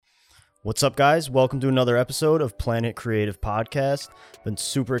What's up, guys? Welcome to another episode of Planet Creative Podcast. Been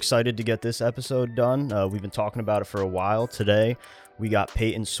super excited to get this episode done. We've been talking about it for a while. Today, we got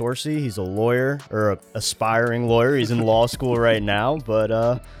Peyton Sorsey. He's a lawyer, or a aspiring lawyer. He's in law school right now,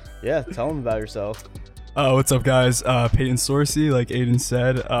 but yeah, tell him about yourself. What's up, guys? Peyton Sorsey, like Aiden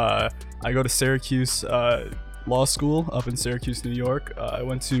said. I go to Syracuse Law School up in Syracuse, New York. I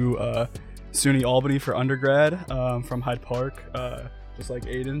went to SUNY Albany for undergrad from Hyde Park. Just like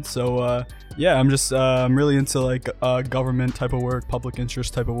Aiden. So yeah, I'm really into like government type of work, public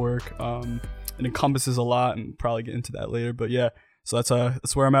interest type of work. It encompasses a lot, and probably get into that later. But yeah, so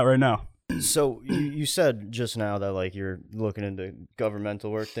that's where I'm at right now. So you said just now that like you're looking into governmental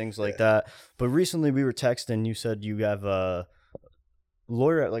work, things like that. But recently we were texting. You said you have a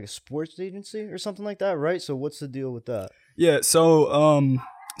lawyer at like a sports agency or something like that, right? So what's the deal with that? Yeah.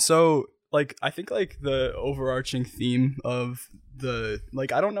 So like I think like the overarching theme of I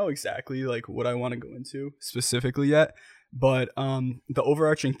don't know exactly like what I want to go into specifically yet, but the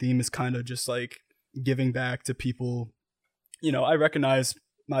overarching theme is kind of just like giving back to people. You know, I recognize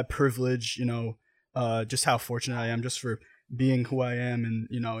my privilege, just how fortunate I am just for being who I am, and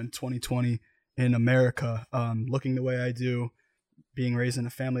in 2020 in America, looking the way I do, being raised in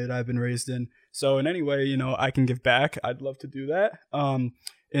a family that I've been raised in. So in any way, I can give back, I'd love to do that.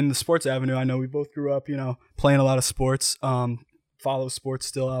 In the sports avenue, I know we both grew up, playing a lot of sports, follow sports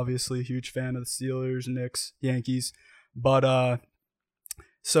still, obviously, huge fan of the Steelers, Knicks, Yankees. But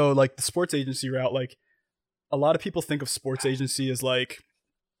so like the sports agency route, like a lot of people think of sports agency as like,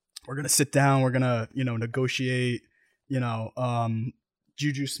 we're going to sit down, we're going to, negotiate,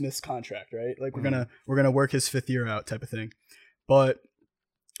 Juju Smith's contract, right? Like we're going to work his fifth year out type of thing. But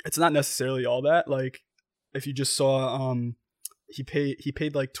it's not necessarily all that. Like if you just saw, he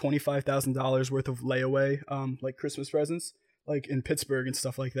paid like $25,000 worth of layaway, like Christmas presents, like in Pittsburgh and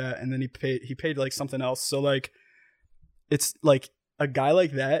stuff like that. And then he paid like something else. So like, it's like a guy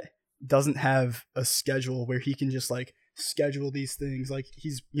like that doesn't have a schedule where he can just like schedule these things. Like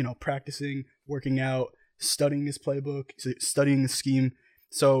he's, practicing, working out, studying his playbook, studying the scheme.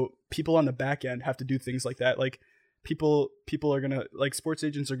 So people on the back end have to do things like that. Like people are going to, like sports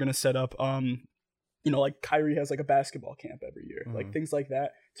agents are going to set up, like Kyrie has like a basketball camp every year, like things like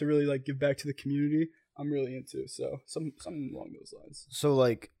that to really like give back to the community. I'm really into, so something along those lines. So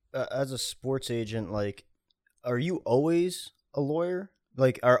like as a sports agent, like are you always a lawyer?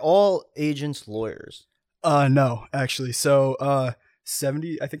 Like are all agents lawyers? No, actually. So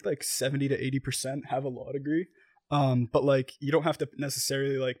 70 to 80% have a law degree. But like you don't have to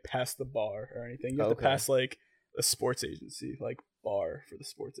necessarily like pass the bar or anything. You have to pass like a sports agency, like bar for the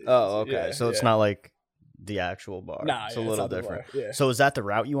sports agency. Oh, okay. Yeah, so it's not like the actual bar. Nah, it's a little different. Yeah. So is that the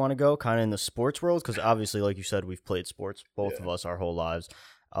route you want to go, kind of in the sports world? Because obviously, like you said, we've played sports, both of us, our whole lives.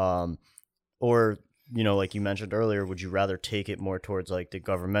 Or like you mentioned earlier, would you rather take it more towards like the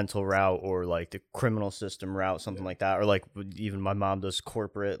governmental route or like the criminal system route, something like that, or like even my mom does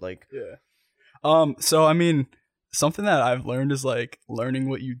corporate, like So I mean, something that I've learned is like learning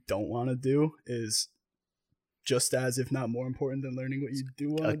what you don't want to do is just as, if not more important than learning what you do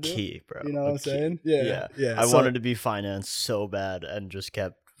want to do. A key, bro. You know what I'm saying? Yeah. I wanted to be finance so bad and just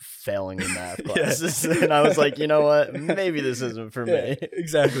kept failing in math classes. And I was like, you know what? Maybe this isn't for me.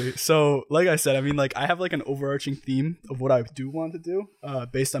 Exactly. So like I said, I mean, like I have like an overarching theme of what I do want to do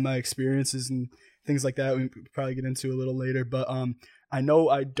based on my experiences and things like that. We could probably get into a little later. But I know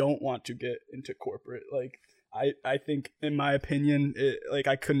I don't want to get into corporate. Like I think, in my opinion, like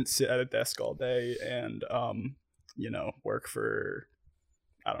I couldn't sit at a desk all day and work for,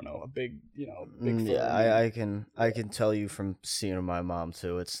 I don't know, a big firm. Yeah, I can tell you from seeing my mom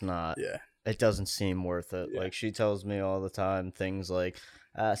too. It's not. Yeah. It doesn't seem worth it. Yeah. Like she tells me all the time things like,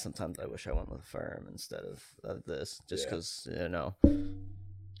 sometimes I wish I went with a firm instead of this, just because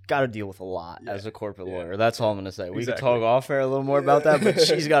got to deal with a lot as a corporate lawyer. That's all I'm gonna say. We could talk off air a little more about that, but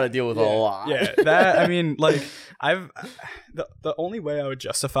she's got to deal with a lot. Yeah, that, I mean, like the only way I would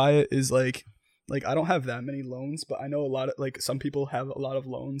justify it is like I don't have that many loans, but I know a lot of, like, some people have a lot of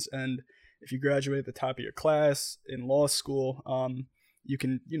loans, and if you graduate at the top of your class in law school, you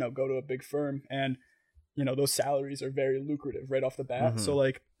can go to a big firm, and those salaries are very lucrative right off the bat. So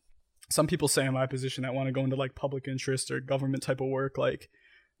like some people say in my position that want to go into like public interest or government type of work, like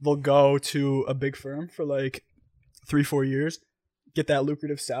they'll go to a big firm for like 3-4 years, get that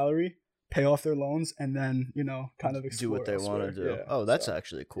lucrative salary, pay off their loans, and then kind of do what they want to do. Yeah, oh, that's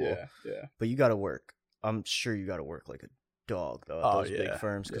actually cool. Yeah. But you got to work. I'm sure you got to work like a dog though at those big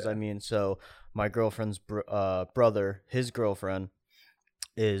firms, because I mean, so my girlfriend's brother, his girlfriend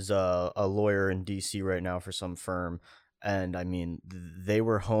is a lawyer in DC right now for some firm, and I mean they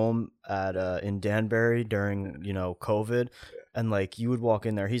were home at in Danbury during COVID, and like you would walk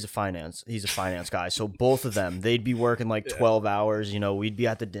in there. He's a finance guy, so both of them, they'd be working like 12 hours. We'd be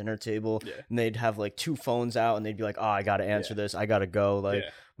at the dinner table, and they'd have like two phones out, and they'd be like, oh, I gotta answer this, I gotta go. Like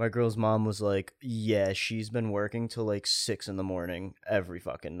my girl's mom was like, yeah, she's been working till like 6 a.m. every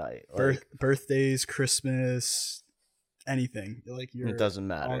fucking night. Like, birthdays, Christmas, anything, like it doesn't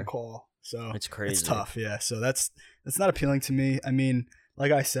matter, on call. So it's crazy. It's tough. Yeah. So that's not appealing to me. I mean,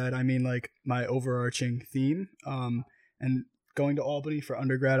 like I said, like my overarching theme, and going to Albany for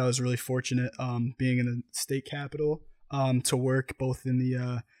undergrad, I was really fortunate, being in the state capitol, to work both in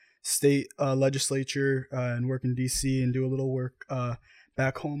the state legislature, and work in DC and do a little work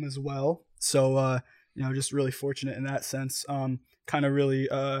back home as well. So just really fortunate in that sense. Kind of really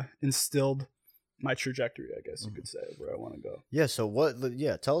instilled my trajectory, I guess you could say, of where I want to go. Yeah. So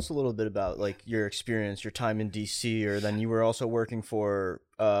tell us a little bit about like your experience, your time in DC, or then you were also working for,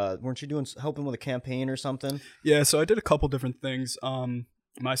 weren't you helping with a campaign or something? Yeah. So I did a couple different things.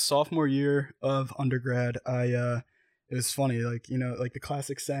 My sophomore year of undergrad, it was funny, like, like the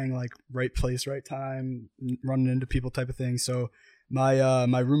classic saying, like right place, right time, running into people type of thing. So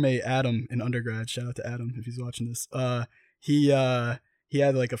my roommate, Adam, in undergrad, shout out to Adam if he's watching this, he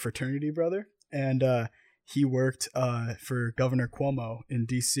had like a fraternity brother. And he worked for Governor Cuomo in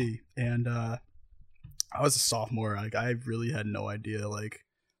DC, and I was a sophomore. Like I really had no idea like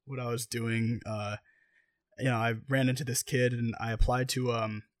what I was doing. I ran into this kid, and I applied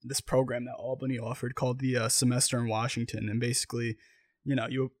to this program that Albany offered called the Semester in Washington. And basically,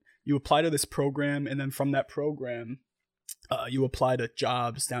 you apply to this program, and then from that program, you apply to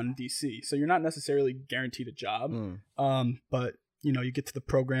jobs down in DC. So you're not necessarily guaranteed a job, but you get to the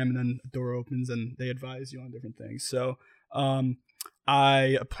program, and then the door opens and they advise you on different things. So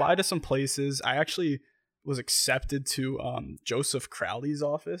I applied to some places. I actually was accepted to Joseph Crowley's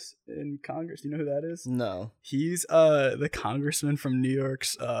office in Congress. You know who that is? No. He's the congressman from New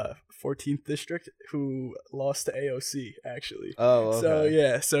York's 14th district who lost to AOC, actually. Oh,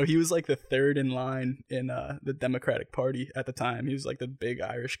 okay. So he was like the third in line in the Democratic Party at the time. He was like the big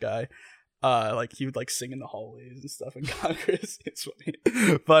Irish guy. Like he would like sing in the hallways and stuff in Congress. It's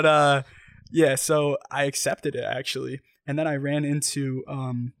funny. But so I accepted it actually. And then I ran into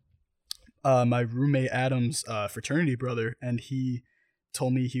my roommate Adam's fraternity brother, and he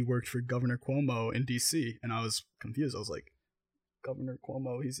told me he worked for Governor Cuomo in DC, and I was confused. I was like, Governor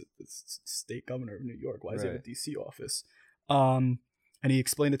Cuomo, he's the state governor of New York. Why is he at a DC office? And he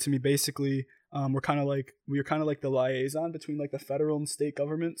explained it to me. Basically, we were kind of like the liaison between like the federal and state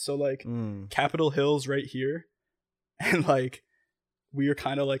government. So like Capitol Hill's right here, and like we are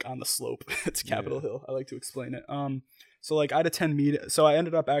kind of like on the slope to Capitol Hill. I like to explain it. So like I'd attend meetings. So I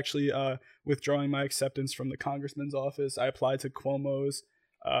ended up actually withdrawing my acceptance from the congressman's office. I applied to Cuomo's,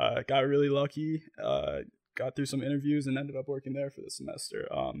 got really lucky, got through some interviews, and ended up working there for the semester.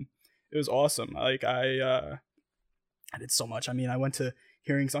 It was awesome. Like I did so much. I mean, I went to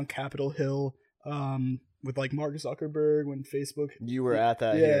hearings on Capitol Hill with like Mark Zuckerberg when Facebook. You were at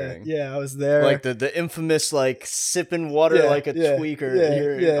that hearing. Yeah, I was there. Like the infamous like sipping water like a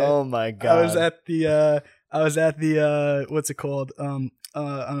tweaker. Yeah. Oh my god. I was at the what's it called? On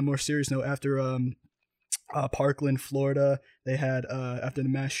a more serious note, after Parkland, Florida, they had after the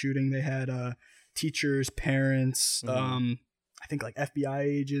mass shooting, they had teachers, parents, I think like FBI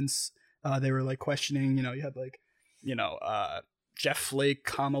agents. They were like questioning. You had like Jeff Flake,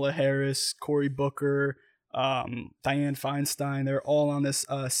 Kamala Harris, Cory Booker, Dianne Feinstein. They're all on this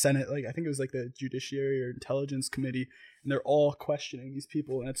Senate, like I think it was like the Judiciary or Intelligence Committee, and they're all questioning these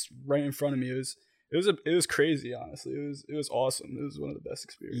people, and it's right in front of me. It was crazy, honestly. It was awesome. It was one of the best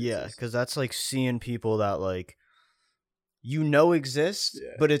experiences. Yeah, because that's like seeing people that like exist,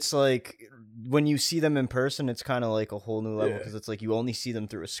 but it's like when you see them in person, it's kind of like a whole new level, because it's like you only see them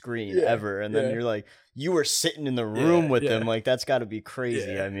through a screen ever, and then you're like, you were sitting in the room with them. Like that's got to be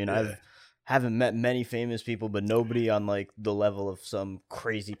crazy. I mean, haven't met many famous people, but nobody on like the level of some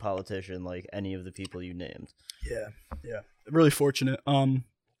crazy politician like any of the people you named. Yeah, really fortunate.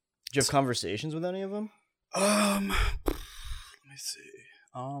 Did you have conversations with any of them? Let me see.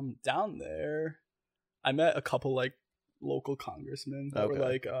 Down there, I met a couple like local congressmen that were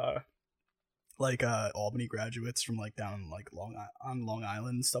like Albany graduates from like down like Long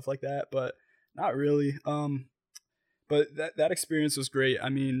Island and stuff like that, but not really. But that experience was great. I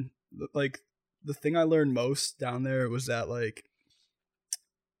mean, like the thing I learned most down there was that like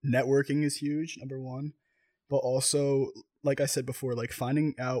networking is huge, number one, but also, like I said before, like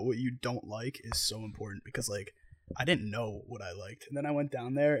finding out what you don't like is so important, because like I didn't know what I liked. And then I went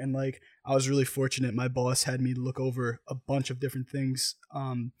down there, and like I was really fortunate. My boss had me look over a bunch of different things,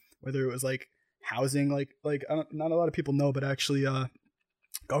 whether it was like housing, like not a lot of people know, but actually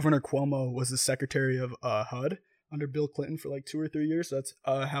Governor Cuomo was the secretary of HUD under Bill Clinton for like 2 or 3 years. So that's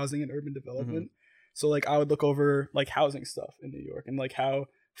housing and urban development. Mm-hmm. So like I would look over like housing stuff in New York and like how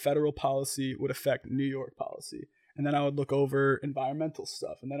federal policy would affect New York policy. And then I would look over environmental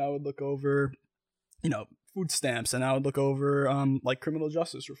stuff. And then I would look over, food stamps. And I would look over like criminal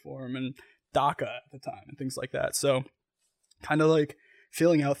justice reform and DACA at the time and things like that. So kind of like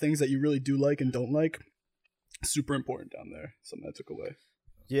feeling out things that you really do like and don't like, super important down there. Something I took away.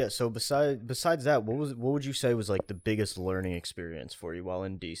 Yeah, so besides that, what would you say was like the biggest learning experience for you while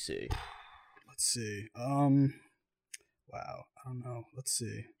in DC? Let's see. Wow, I don't know. Let's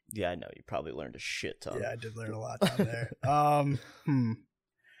see. Yeah, I know you probably learned a shit ton. Yeah, I did learn a lot down there.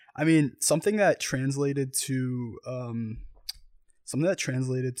 I mean, something that translated to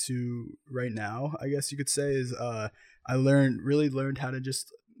right now, I guess you could say, is I really learned how to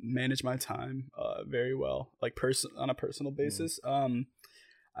just manage my time very well, like on a personal basis.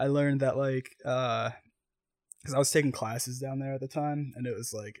 I learned that like because I was taking classes down there at the time, and it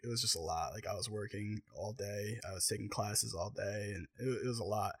was just a lot. Like I was working all day, I was taking classes all day, and it was a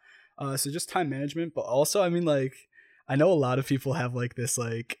lot. So just time management, but also I mean like I know a lot of people have like this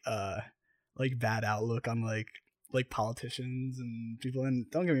like bad outlook on like politicians and people, and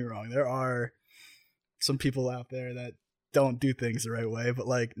don't get me wrong, there are some people out there that don't do things the right way, but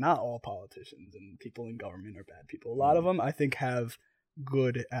like not all politicians and people in government are bad people. A lot of them I think have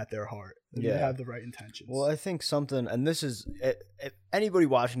good at their heart. They have the right intentions. Well, I think something, and this is if anybody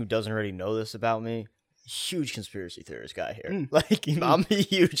watching who doesn't already know this about me, huge conspiracy theorist guy here. Like I'm a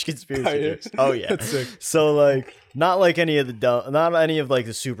huge conspiracy theorist. Oh yeah. That's sick. So like not any of like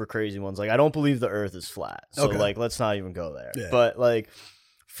the super crazy ones. Like I don't believe the earth is flat. So like let's not even go there. Yeah. But like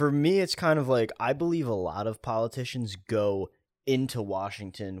for me it's kind of like I believe a lot of politicians go into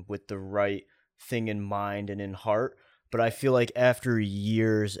Washington with the right thing in mind and in heart. But I feel like after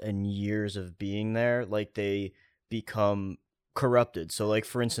years and years of being there, like they become corrupted. So like,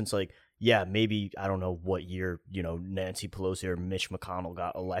 for instance, like, yeah, maybe, I don't know what year, Nancy Pelosi or Mitch McConnell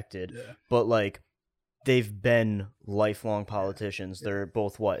got elected, but like they've been lifelong politicians. They're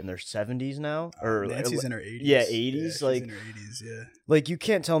both in their 70s now? Or Nancy's in her 80s. Yeah, 80s. Yeah, she's like in her 80s, yeah. Like you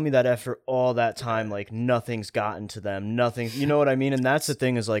can't tell me that after all that time, like nothing's gotten to them, nothing, you know what I mean? And that's the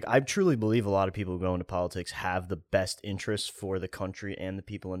thing is like, I truly believe a lot of people who go into politics have the best interests for the country and the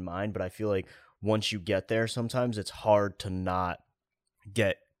people in mind. But I feel like once you get there, sometimes it's hard to not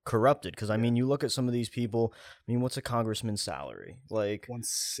get corrupted, because I mean you look at some of these people, I mean what's a congressman's salary, like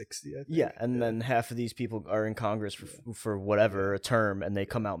 160 I think. Yeah, and then half of these people are in Congress for whatever a term, and they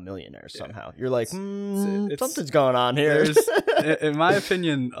come out millionaires somehow. You're like something's going on here. In my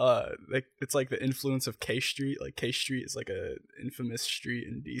opinion, it's like the influence of K Street. Like K Street is like a infamous street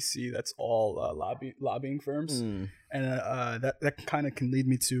in DC that's all lobbying firms, and that kind of can lead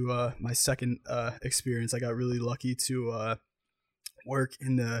me to my second experience. I got really lucky to work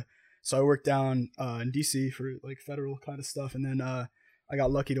so I worked down in DC for like federal kind of stuff, and then I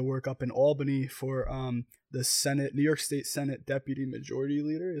got lucky to work up in Albany for the New York State Senate Deputy Majority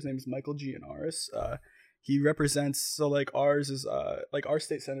Leader. His name is Michael Gianaris. He represents, so like ours is like our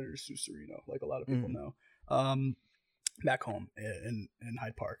state senator is Sue Serino, like a lot of people know, back home in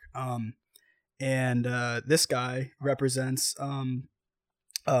Hyde Park. And this guy represents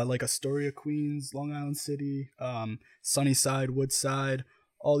like Astoria, Queens, Long Island City, Sunnyside, Woodside,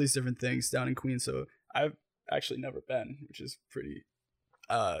 all these different things down in Queens. So I've actually never been, which is pretty,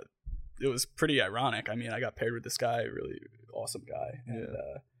 it was pretty ironic. I mean, I got paired with this guy, really awesome guy, and,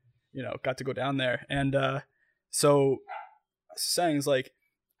 got to go down there. And so saying is like,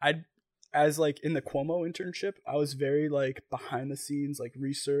 as like in the Cuomo internship, I was very like behind the scenes, like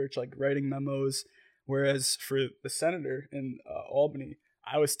research, like writing memos. Whereas for the senator in Albany,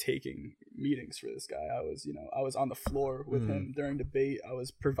 I was taking meetings for this guy. I was on the floor with him during debate. I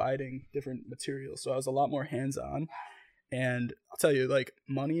was providing different materials. So I was a lot more hands-on. And I'll tell you, like,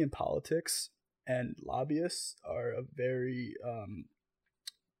 money in politics and lobbyists are a very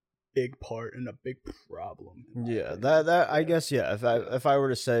big part and a big problem. Yeah, I guess, yeah. If I were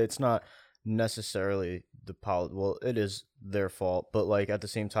to say it's not necessarily well, it is their fault, but like at the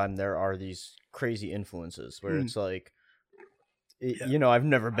same time, there are these crazy influences where it's like, I've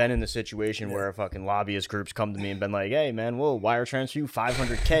never been in the situation where a fucking lobbyist groups come to me and been like, hey man, we'll wire transfer you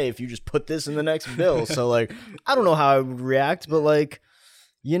 $500K if you just put this in the next bill. So like, I don't know how I would react, but like,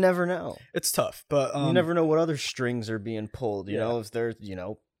 you never know. It's tough, but you never know what other strings are being pulled, you know, if there's,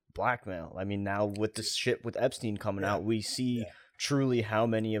 blackmail. I mean, now with this shit with Epstein coming out, we see truly how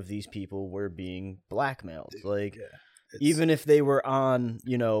many of these people were being blackmailed. Dude, like, even if they were on,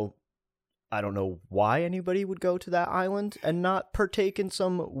 you know, I don't know why anybody would go to that island and not partake in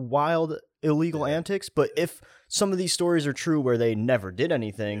some wild illegal antics, but if some of these stories are true where they never did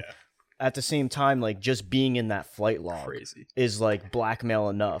anything, at the same time, like, just being in that flight log is like blackmail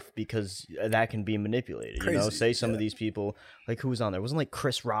enough, because that can be manipulated. You know, say some of these people, like, who was on there? Wasn't like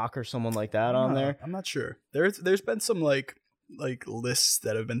Chris Rock or someone like that on there? I'm not sure. There's been some like lists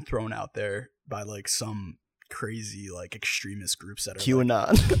that have been thrown out there by like some crazy like extremist groups that are QAnon.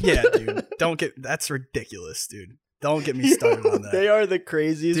 Like, dude, that's ridiculous, dude. Don't get me started on that. They are the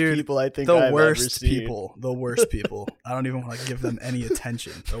craziest people I think I've ever seen. The worst people. I don't even want to give them any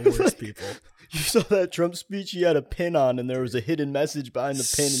attention. The worst people. You saw that Trump speech? He had a pin on, and there was a hidden message behind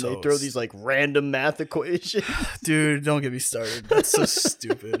the pin, and they throw these like random math equations. Dude, don't get me started. That's so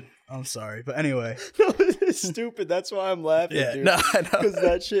stupid. I'm sorry, but anyway. No, it's stupid. That's why I'm laughing, dude. No, I know. Because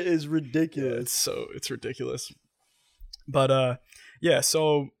that shit is ridiculous. It's ridiculous. But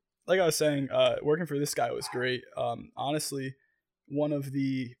so like I was saying, working for this guy was great. Honestly, one of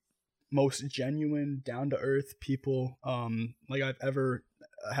the most genuine, down to earth people like I've ever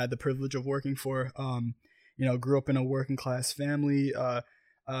had the privilege of working for. You know, grew up in a working class family.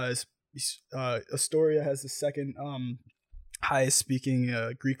 Astoria has the second highest speaking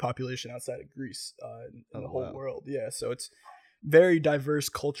Greek population outside of Greece in the whole world. Yeah, so it's very diverse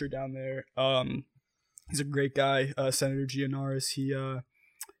culture down there. He's a great guy, Senator Gianaris.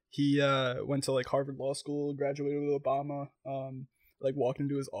 He went to like Harvard Law School, graduated with Obama. Like walked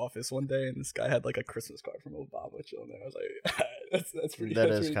into his office one day, and this guy had like a Christmas card from Obama chilling there. I was like, that's pretty.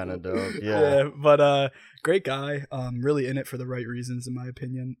 That is kind of dope. Yeah. But great guy. Really in it for the right reasons, in my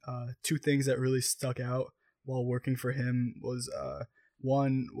opinion. Two things that really stuck out while working for him was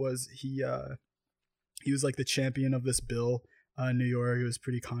one was he was like the champion of this bill in New York. It was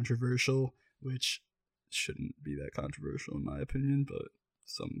pretty controversial, which shouldn't be that controversial in my opinion, but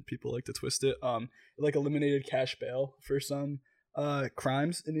some people like to twist it. It like eliminated cash bail for some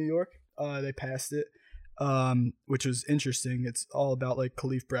crimes in New York. They passed it, which was interesting. It's all about like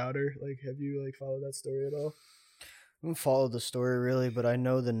Khalif Browder. Like, have you like followed that story at all? I haven't followed the story really, but I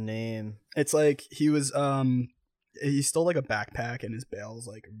know the name. It's like he was he stole like a backpack, and his bail is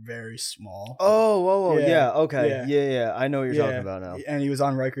like very small. Oh, yeah, okay, yeah. I know what you're talking about now. And he was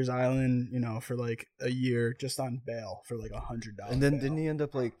on Rikers Island, you know, for like a year just on bail for like $100. And then didn't he end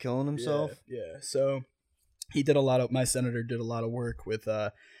up like killing himself? Yeah. So he did my senator did a lot of work with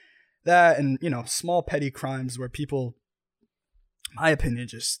that, and you know, small petty crimes where people, my opinion,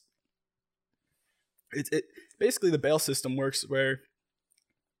 just it basically the bail system works where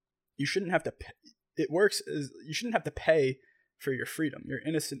you shouldn't have to pay. It works as you shouldn't have to pay for your freedom. You're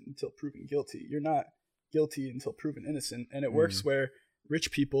innocent until proven guilty. You're not guilty until proven innocent. And it works where rich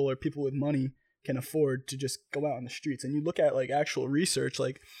people or people with money can afford to just go out on the streets. And you look at like actual research,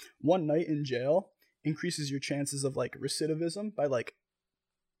 like one night in jail increases your chances of like recidivism by like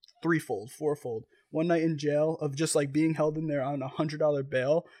threefold, fourfold. One night in jail of just like being held in there on $100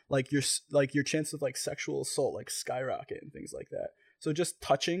 bail, like your chance of like sexual assault like skyrocket and things like that. So just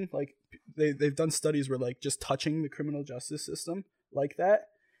touching, like they've done studies where like just touching the criminal justice system like that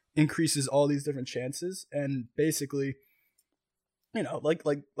increases all these different chances. And basically, you know, like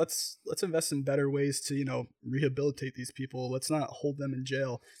let's invest in better ways to, you know, rehabilitate these people. Let's not hold them in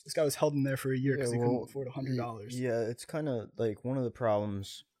jail. This guy was held in there for a year because he couldn't afford $100. Yeah, it's kind of like one of the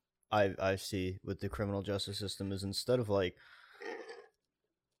problems I see with the criminal justice system is instead of like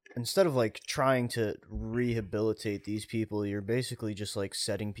trying to rehabilitate these people, you're basically just like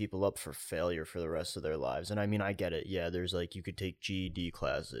setting people up for failure for the rest of their lives. And I mean, I get it. Yeah, there's like, you could take GED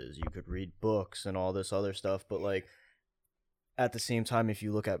classes, you could read books and all this other stuff. But like at the same time, if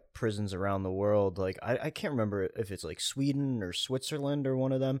you look at prisons around the world, like I can't remember if it's like Sweden or Switzerland or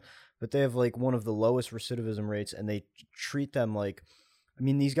one of them, but they have like one of the lowest recidivism rates, and they treat them like, I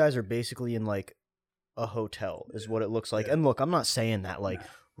mean, these guys are basically in like a hotel is what it looks like. And look, I'm not saying that like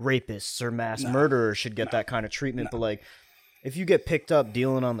rapists or mass murderers should get that kind of treatment, but like if you get picked up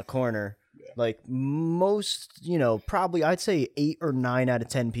dealing on the corner, like most, you know, probably I'd say 8 or 9 out of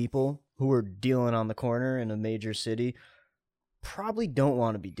 10 people who are dealing on the corner in a major city probably don't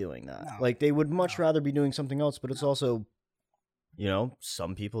want to be doing that. Like they would much rather be doing something else, but it's also, you know,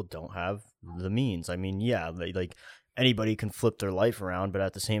 some people don't have the means. I mean, yeah, like anybody can flip their life around, but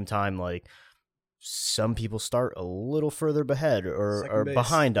at the same time, like some people start a little further behind, or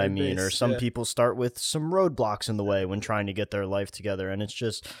some people start with some roadblocks in the way when trying to get their life together. And it's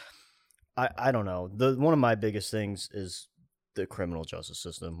just, I don't know. One of my biggest things is the criminal justice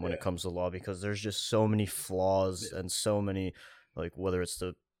system when it Yeah. comes to law, because there's just so many flaws and so many, like, whether it's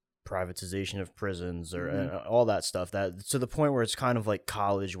the privatization of prisons or all that stuff, that to the point where it's kind of like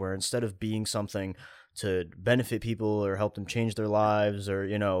college, where instead of being something to benefit people or help them change their lives or,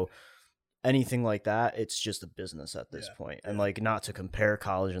 you know, anything like that, it's just a business at this point. And like, not to compare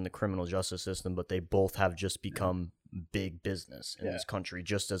college and the criminal justice system, but they both have just become big business in this country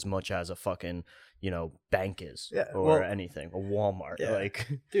just as much as a fucking, you know, bank is or anything, a Walmart. Like,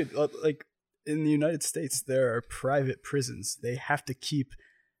 dude, like in the United States, there are private prisons. They have to keep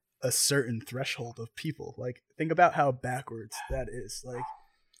a certain threshold of people. Like, think about how backwards that is. Like,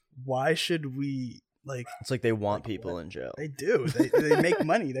 why should we, like, it's like they want people in jail. They do. They make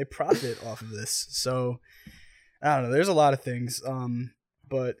money. They profit off of this. So I don't know. There's a lot of things.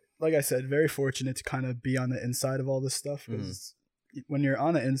 But like I said, very fortunate to kind of be on the inside of all this stuff, because when you're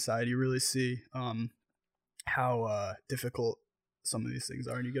on the inside, you really see how difficult some of these things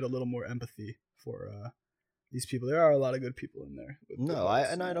are, and you get a little more empathy for these people. There are a lot of good people in there. No,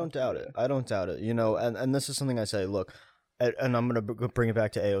 I don't doubt it. I don't doubt it. You know, and this is something I say, look, and I'm going to bring it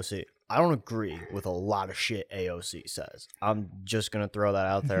back to AOC. I don't agree with a lot of shit AOC says. I'm just going to throw that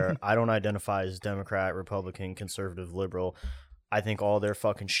out there. I don't identify as Democrat, Republican, conservative, liberal. I think all their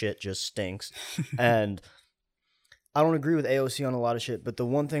fucking shit just stinks. And I don't agree with AOC on a lot of shit, but the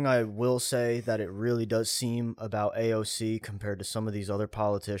one thing I will say that it really does seem about AOC compared to some of these other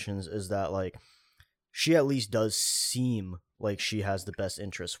politicians is that, like, she at least does seem like she has the best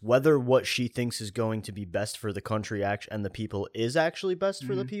interests. Whether what she thinks is going to be best for the country and the people is actually best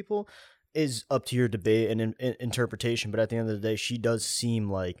for the people is up to your debate and interpretation. But at the end of the day, she does seem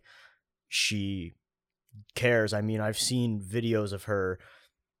like she cares. I mean, I've seen videos of her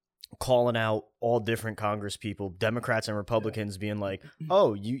calling out all different Congress people, Democrats and Republicans, being like,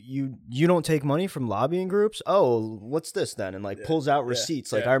 "Oh, you don't take money from lobbying groups? Oh, what's this then?" And like pulls out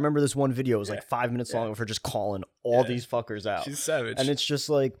receipts. Like, I remember this one video was like 5 minutes long of her just calling all these fuckers out. She's savage. And it's just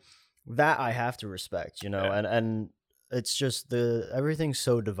like, that I have to respect, you know. And it's just everything's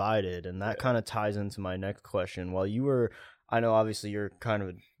so divided, and that kind of ties into my next question. While you were, I know obviously you're kind of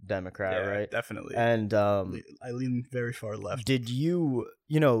a Democrat, right? Definitely. And I lean very far left. Did you,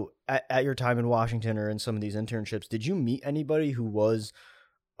 you know, at your time in Washington or in some of these internships, did you meet anybody who was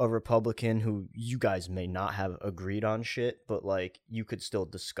a Republican who you guys may not have agreed on shit, but like you could still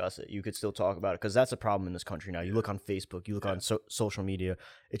discuss it, you could still talk about it? Because that's a problem in this country now. You look on Facebook, you look on social media,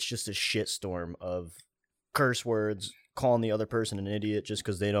 it's just a shitstorm of curse words, calling the other person an idiot just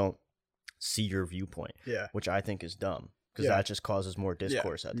because they don't see your viewpoint, which I think is dumb. Because that just causes more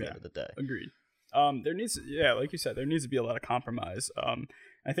discourse at the end of the day. Agreed. There needs, like you said, there needs to be a lot of compromise.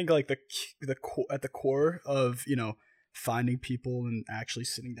 I think like at the core of, you know, finding people and actually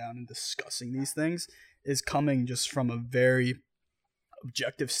sitting down and discussing these things is coming just from a very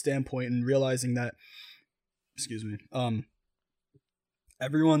objective standpoint and realizing that,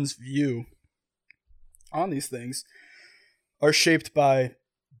 everyone's view on these things are shaped by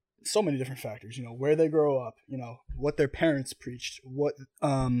so many different factors, you know, where they grow up, you know, what their parents preached, what,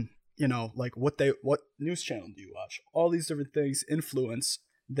 you know, like what news channel do you watch? All these different things influence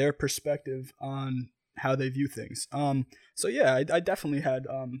their perspective on how they view things. So yeah, I definitely had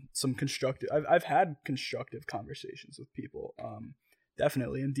some constructive. I've had constructive conversations with people.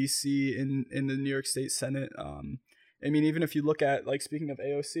 Definitely in DC, in the New York State Senate. I mean, even if you look at, like, speaking of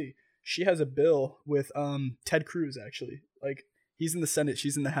AOC, she has a bill with Ted Cruz, actually. Like, he's in the Senate,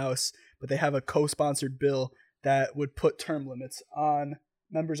 she's in the House, but they have a co-sponsored bill that would put term limits on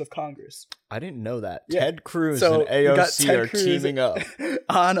members of Congress. I didn't know that. Yeah. Ted Cruz and AOC are teaming up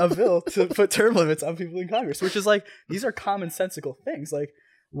on a bill to put term limits on people in Congress, which is like, these are commonsensical things. Like,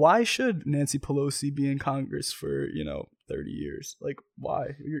 why should Nancy Pelosi be in Congress for, you know, 30 years? Like,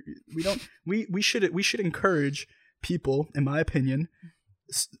 why? We should encourage people, in my opinion,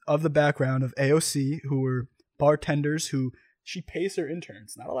 of the background of AOC, who were bartenders, who she pays her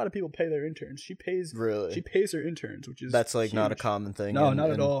interns. Not a lot of people pay their interns. She pays her interns, which is that's like huge. Not a common thing. No, not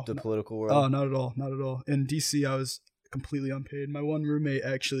at all. The political world. Oh, not at all. Not at all. In DC, I was completely unpaid. My one roommate,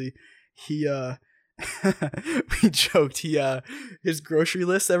 actually, he we joked, his grocery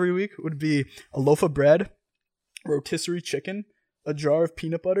list every week would be a loaf of bread, rotisserie chicken, a jar of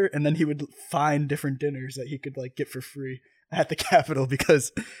peanut butter, and then he would find different dinners that he could like get for free at the Capitol,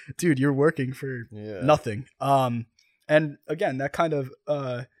 because, dude, you're working for nothing. And again, that kind of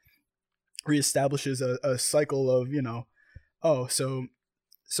reestablishes a cycle of, you know, so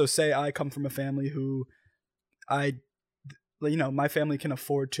say I come from a family who my family can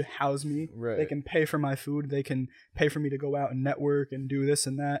afford to house me. Right. They can pay for my food. They can pay for me to go out and network and do this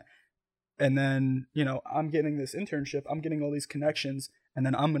and that. and then I'm getting this internship, I'm getting all these connections, and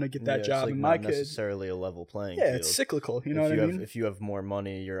then I'm gonna get that job, like and not my kid. necessarily a level playing Yeah, field. it's cyclical. You know what I mean? If you have more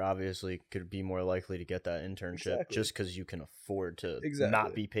money, you're obviously could be more likely to get that internship Exactly. just because you can afford to Exactly.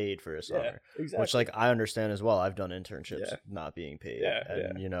 not be paid for a summer. Yeah, exactly. Which, like, I understand as well. I've done internships Yeah. not being paid, Yeah,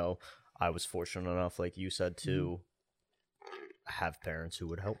 and yeah. I was fortunate enough, like you said, to have parents who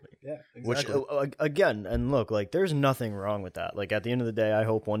would help me. Yeah, exactly. Which again, and look, like, there's nothing wrong with that. Like, at the end of the day, I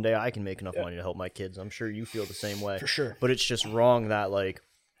hope one day I can make enough money to help my kids. I'm sure you feel the same way. For sure. But it's just wrong that, like,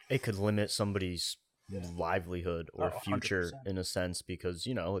 it could limit somebody's livelihood or future 100%. in a sense, because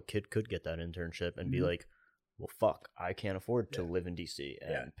a kid could get that internship and be like, well, fuck, I can't afford to live in DC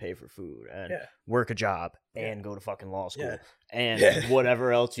and pay for food and work a job and go to fucking law school and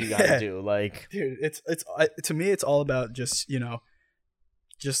whatever else you gotta do. Like, dude, it's to me, it's all about just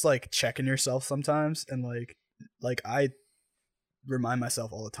just like checking yourself sometimes, and like I remind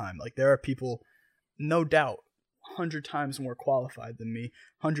myself all the time, like, there are people, no doubt, 100 times more qualified than me,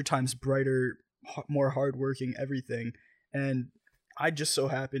 100 times brighter, more hardworking, everything, and I just so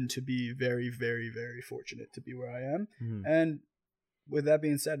happen to be very, very, very fortunate to be where I am. Mhm. And with that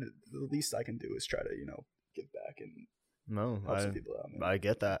being said, the least I can do is try to give back and help some people out. I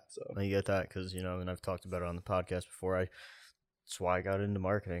get that. So I get that because and I've talked about it on the podcast before. That's why I got into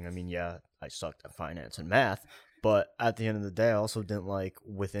marketing. I mean, yeah, I sucked at finance and math, but at the end of the day, I also didn't like,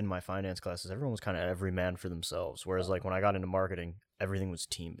 within my finance classes, everyone was kind of every man for themselves. Whereas like when I got into marketing, everything was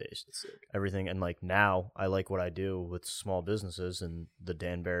team based. Everything, and like now I like what I do with small businesses in the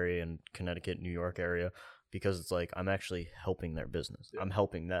Danbury and Connecticut, New York area, because it's like I'm actually helping their business. Yeah. I'm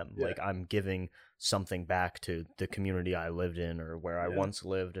helping them. Yeah. Like, I'm giving something back to the community I lived in or where I once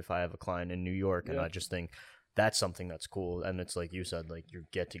lived if I have a client in New York. And I just think that's something that's cool. And it's like you said, like, you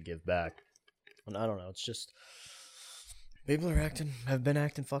get to give back. And I don't know, it's just people have been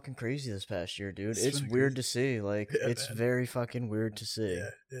acting fucking crazy this past year, dude. It's weird to see. Like, it's very fucking weird to see.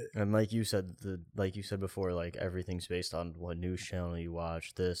 And like you said before, like, everything's based on what news channel you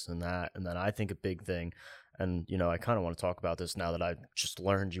watch, this and that. And then I think a big thing, and I kind of want to talk about this now that I just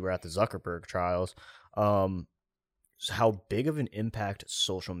learned you were at the Zuckerberg trials, how big of an impact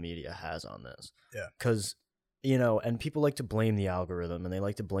social media has on this. Yeah. Because and people like to blame the algorithm and they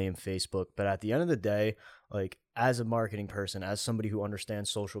like to blame Facebook. But at the end of the day, like, as a marketing person, as somebody who understands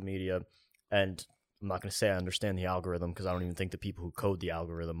social media, and I'm not going to say I understand the algorithm because I don't even think the people who code the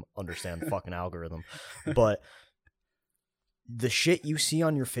algorithm understand the fucking algorithm. But the shit you see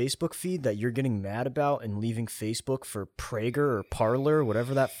on your Facebook feed that you're getting mad about and leaving Facebook for Prager or Parler,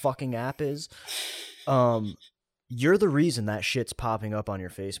 whatever that fucking app is, you're the reason that shit's popping up on your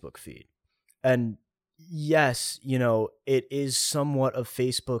Facebook feed. And yes, it is somewhat of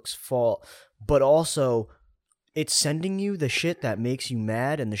Facebook's fault, but also it's sending you the shit that makes you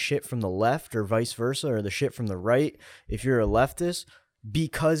mad and the shit from the left or vice versa, or the shit from the right if you're a leftist,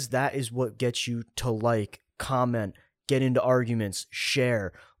 because that is what gets you to like, comment, get into arguments,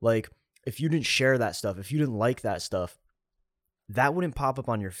 share. Like, if you didn't share that stuff, if you didn't like that stuff, that wouldn't pop up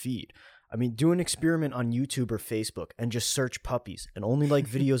on your feed. I mean, do an experiment on YouTube or Facebook and just search puppies and only like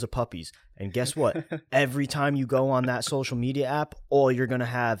videos of puppies. And guess what? Every time you go on that social media app, all you're going to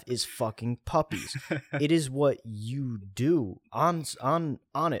have is fucking puppies. It is what you do on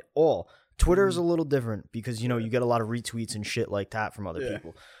it all. Twitter is a little different because, you get a lot of retweets and shit like that from other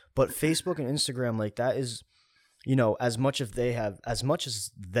people. But Facebook and Instagram, like, that is, as much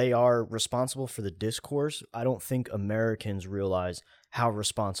as they are responsible for the discourse, I don't think Americans realize how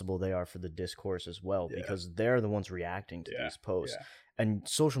responsible they are for the discourse as well, because they're the ones reacting to these posts. And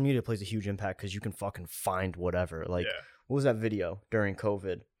social media plays a huge impact because you can fucking find whatever. Like, what was that video during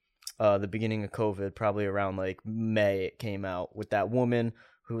COVID? The beginning of COVID, probably around like May, it came out with that woman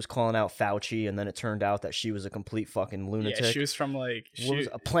who was calling out Fauci, and then it turned out that she was a complete fucking lunatic. Yeah, she was from like... What was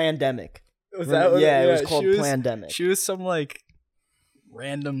a pandemic. Was that what it was called Plandemic. She was some like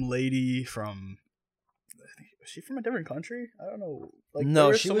random lady from... Was she from a different country? I don't know. Like,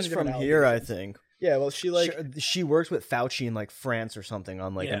 no, she was from here, I think. Yeah, well, she works with Fauci in like France or something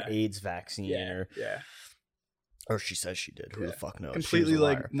on like an AIDS vaccine, or she says she did. Who the fuck knows? Completely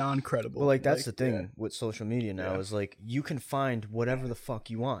like non-credible. Well, like, that's the thing with social media now is like you can find whatever the fuck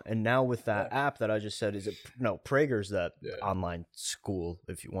you want, and now with that app that I just said, Prager's that online school,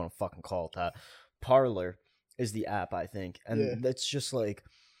 if you want to fucking call it that. Parler is the app, I think, and that's just like.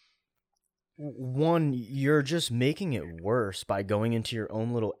 One, you're just making it worse by going into your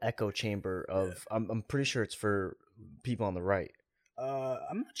own little echo chamber of. I'm pretty sure it's for people on the right.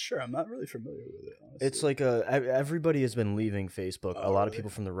 I'm not sure. I'm not really familiar with it, honestly. It's like everybody has been leaving Facebook. A lot of people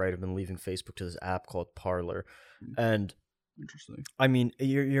from the right have been leaving Facebook to this app called Parler, and Interesting. I mean,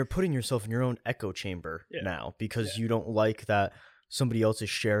 you're putting yourself in your own echo chamber now because you don't like that somebody else is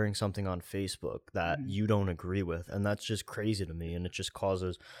sharing something on Facebook that you don't agree with, and that's just crazy to me, and it just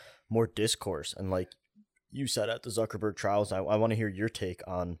causes more discourse. And like you said at the Zuckerberg trials, I want to hear your take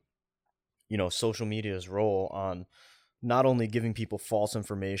on, you know, social media's role on not only giving people false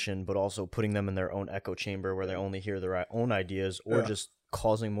information, but also putting them in their own echo chamber where they only hear their own ideas or just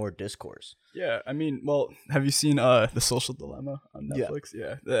causing more discourse. Yeah, I mean, well, have you seen The Social Dilemma on Netflix?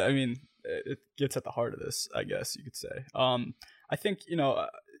 Yeah. I mean, it gets at the heart of this, I guess you could say. I think, you know,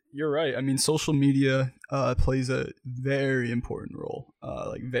 you're right. I mean, social media plays a very important role,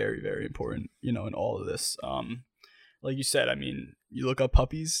 like very, very important, you know, in all of this. Like you said, I mean, you look up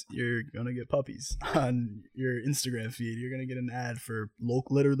puppies, you're going to get puppies on your Instagram feed. You're going to get an ad for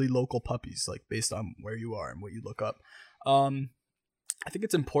literally local puppies, like based on where you are and what you look up. I think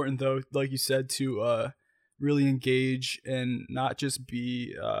it's important, though, like you said, to really engage and not just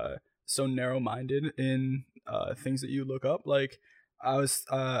be so narrow-minded in things that you look up. Like I was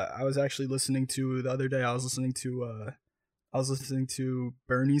actually listening to the other day. I was listening to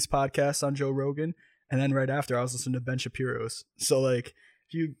Bernie's podcast on Joe Rogan. And then right after, I was listening to Ben Shapiro's. So like,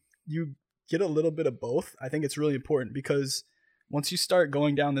 if you get a little bit of both, I think it's really important, because once you start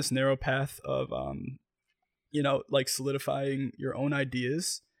going down this narrow path of, you know, like solidifying your own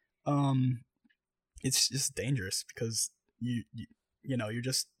ideas, it's just dangerous, because you know, you're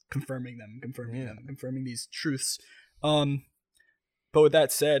just confirming these truths. But with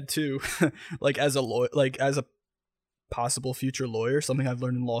that said, too, like as a possible future lawyer, something I've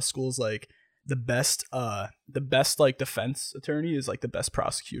learned in law school is like, the best like defense attorney is like the best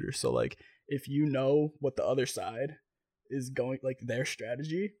prosecutor. So like, if you know what the other side is going, like their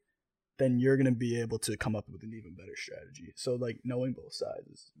strategy, then you're going to be able to come up with an even better strategy. So like, knowing both sides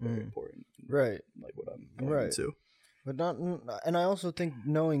is very important. Right. Like what I'm going into. But and I also think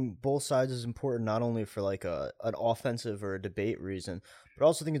knowing both sides is important, not only for like an offensive or a debate reason, but I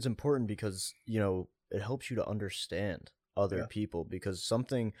also think it's important because, you know, it helps you to understand other people, because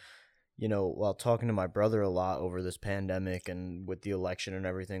something, you know, while talking to my brother a lot over this pandemic and with the election and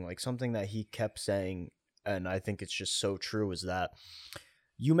everything, like something that he kept saying, and I think it's just so true, is that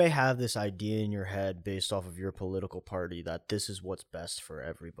you may have this idea in your head based off of your political party that this is what's best for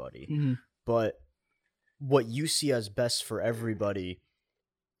everybody. But what you see as best for everybody,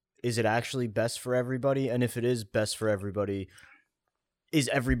 is it actually best for everybody? And if it is best for everybody, is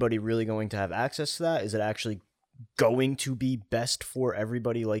everybody really going to have access to that? Is it actually going to be best for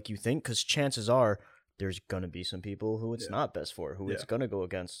everybody like you think? Because chances are there's going to be some people who it's not best for, who it's going to go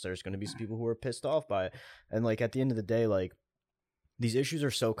against. There's going to be some people who are pissed off by it. And like, at the end of the day, like, these issues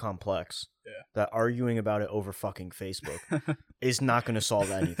are so complex that arguing about it over fucking Facebook is not going to solve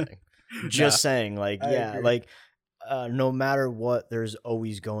anything. Just saying, like, no matter what, there's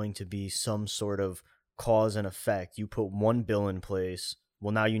always going to be some sort of cause and effect. You put one bill in place,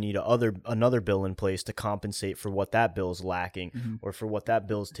 well, now you need another bill in place to compensate for what that bill's lacking or for what that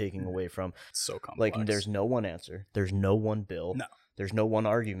bill's taking away from. So complex. Like, there's no one answer. There's no one bill. No. There's no one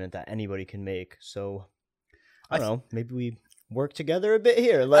argument that anybody can make. So, I don't know. Maybe we work together a bit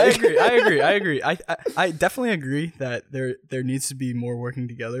here. Like, I agree. I definitely agree that there needs to be more working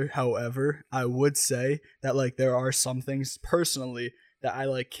together. However, I would say that like there are some things personally that I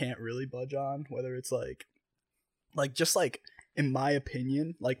like can't really budge on, whether it's like just like, in my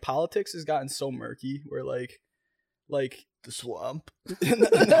opinion, like politics has gotten so murky where like the swamp. I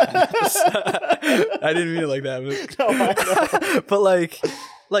didn't mean it like that, but No, I know.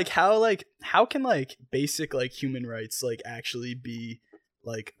 but how can like basic like human rights like actually be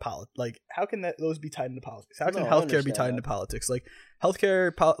like how can those be tied into politics? How can healthcare be tied into politics? Like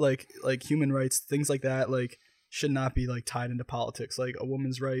healthcare, like human rights, things like that, like should not be like tied into politics. Like a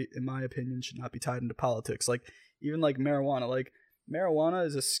woman's right, in my opinion, should not be tied into politics. Like even like marijuana,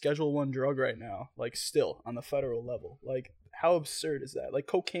 is a Schedule I drug right now, like still on the federal level. Like how absurd is that? Like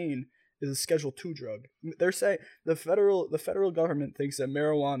cocaine is a Schedule II drug. They're saying the federal government thinks that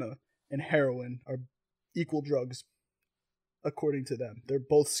marijuana and heroin are equal drugs. According to them, they're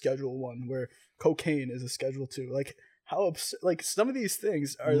both Schedule I, where cocaine is a Schedule II. Like how absurd! Like some of these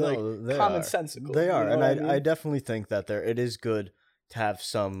things are commonsensical. They are, you know and I definitely think that it is good to have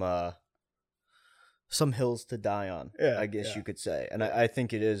some hills to die on. I guess you could say, and I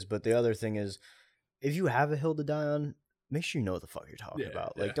think it is. But the other thing is, if you have a hill to die on, make sure you know what the fuck you're talking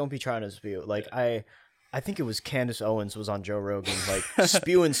about. Like, don't be trying to spew. Like, I think it was Candace Owens was on Joe Rogan, like,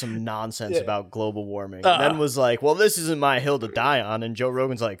 spewing some nonsense about global warming. And then was like, well, this isn't my hill to die on. And Joe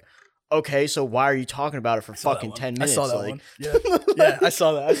Rogan's like, okay, so why are you talking about it for fucking 10 minutes? I saw that like, one. Yeah, I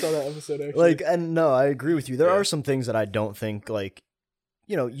saw that. I saw that episode actually. Like, and no, I agree with you. There are some things that I don't think, like,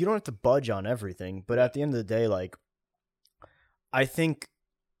 you know, you don't have to budge on everything, but at the end of the day, like, I think,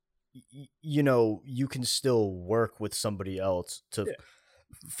 you know, you can still work with somebody else to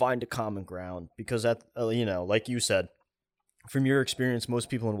find a common ground because you know, like you said, from your experience, most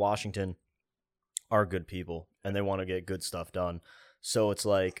people in Washington are good people and they want to get good stuff done. So it's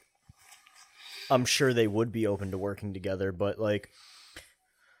like, I'm sure they would be open to working together, but like,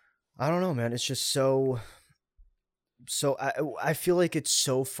 I don't know, man. It's just so I feel like it's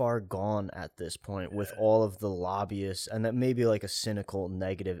so far gone at this point with all of the lobbyists, and that may be like a cynical,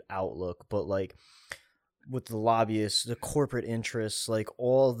 negative outlook, but like with the lobbyists, the corporate interests, like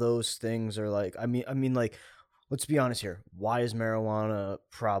all those things are like, I mean, like, let's be honest here. Why is marijuana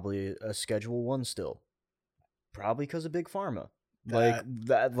probably a Schedule 1 still? Probably because of Big Pharma.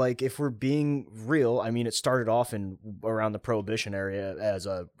 Like if we're being real, I mean, it started off in around the Prohibition area as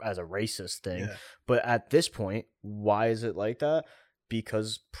a racist thing, but at this point, why is it like that?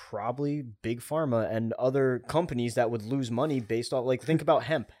 Because probably Big Pharma and other companies that would lose money based on, like, think about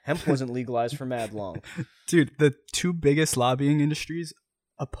hemp. Hemp wasn't legalized for mad long. Dude, the two biggest lobbying industries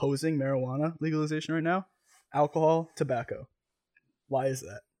opposing marijuana legalization right now, alcohol, tobacco. Why is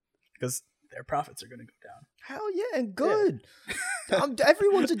that? Because their profits are going to go down. Hell yeah, and good. Yeah.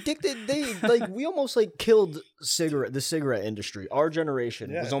 Everyone's addicted. We almost like killed the cigarette industry. Our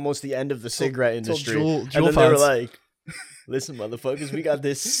generation was almost the end of the cigarette industry. And then they were like, listen, motherfuckers, we got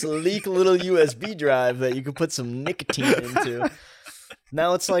this sleek little USB drive that you can put some nicotine into.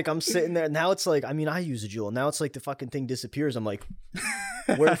 Now it's like I'm sitting there. Now it's like, I mean, I use a Juul. Now it's like the fucking thing disappears. I'm like,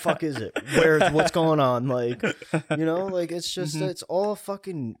 where the fuck is it? What's going on? Like, you know, like it's just, it's all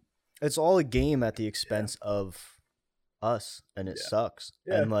fucking... It's all a game at the expense of us, and it sucks.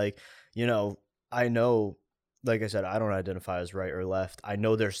 And like, you know, I know, like I said, I don't identify as right or left. I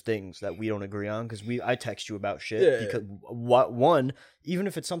know there's things that we don't agree on because I text you about shit because one, even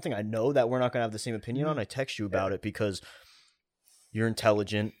if it's something I know that we're not gonna have the same opinion on, I text you about it because you're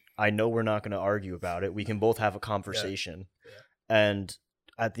intelligent. I know we're not gonna argue about it. We can both have a conversation, and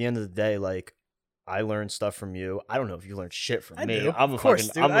at the end of the day, like, I learned stuff from you. I don't know if you learned shit from me. I'm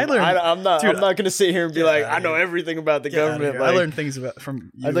not gonna sit here and be like, I know everything about the government. Like, I learned things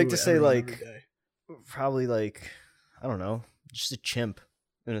from you. I'd like to say, like, probably, like, I don't know, just a chimp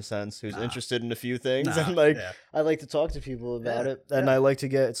in a sense who's interested in a few things, and like I like to talk to people about it, and I like to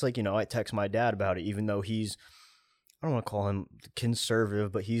get. It's like, you know, I text my dad about it, even though he's, I don't want to call him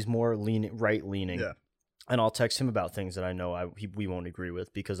conservative, but he's more right leaning. Yeah. And I'll text him about things that I know we won't agree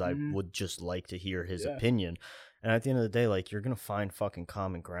with because I would just like to hear his opinion. And at the end of the day, like, you're going to find fucking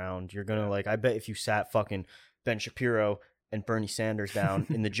common ground. You're going to, like, I bet if you sat fucking Ben Shapiro and Bernie Sanders down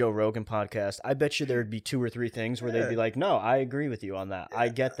in the Joe Rogan podcast, I bet you there'd be 2 or 3 things where they'd be like, no, I agree with you on that. I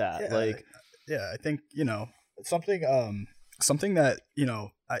get that. Yeah. Like, I think, you know, something that, you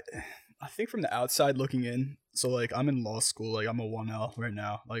know, I think from the outside looking in, so like I'm in law school, like I'm a 1L right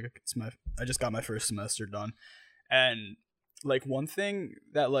now. Like I just got my first semester done. And like one thing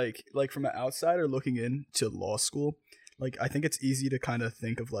that like from an outsider looking into law school, like I think it's easy to kind of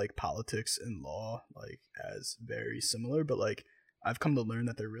think of like politics and law like as very similar, but like I've come to learn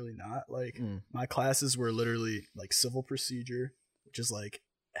that they're really not. Like my classes were literally like civil procedure, which is like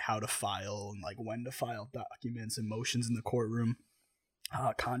how to file and like when to file documents and motions in the courtroom.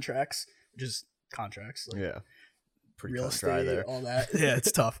 Contracts, which is contracts, like pretty real dry estate, there. all that. Yeah,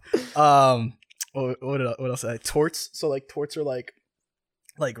 it's tough. What else? Torts. So like torts are like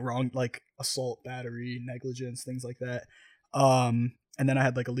wrong, like assault, battery, negligence, things like that. And then I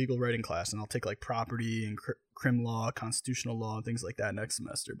had like a legal writing class, and I'll take like property and crim law, constitutional law, and things like that next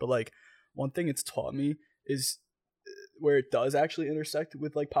semester. But like one thing it's taught me is where it does actually intersect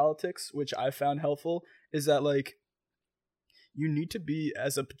with like politics, which I found helpful, is that like you need to be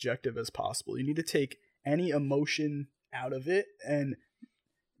as objective as possible. You need to take any emotion out of it and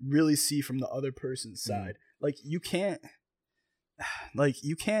really see from the other person's side. Like you can't,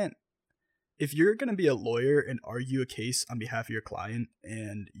 if you're going to be a lawyer and argue a case on behalf of your client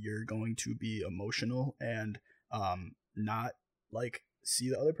and you're going to be emotional and not like see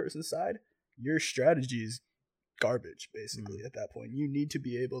the other person's side, your strategy is garbage basically at that point. You need to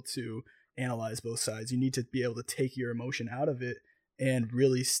be able to analyze both sides. You need to be able to take your emotion out of it and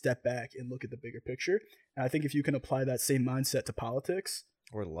really step back and look at the bigger picture. And I think if you can apply that same mindset to politics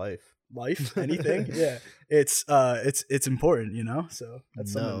or life, anything, it's important, you know? So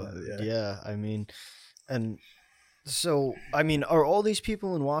that's I mean, and So, I mean, are all these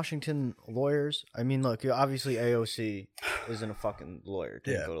people in Washington lawyers? I mean, look, obviously AOC isn't a fucking lawyer.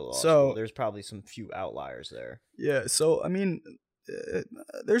 Didn't go to law school. There's probably some few outliers there. Yeah. So, I mean,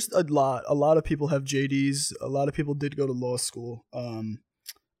 there's a lot. A lot of people have JDs. A lot of people did go to law school. I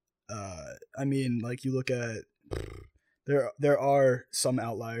mean, like you look at there are some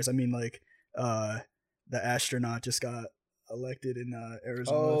outliers. I mean, like the astronaut just got elected in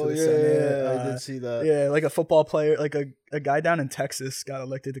Arizona to the Senate. I did see that. Yeah, like a football player, like a guy down in Texas got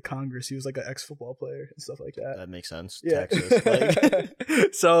elected to Congress. He was like an ex-football player and stuff like that. That makes sense. Yeah. Texas.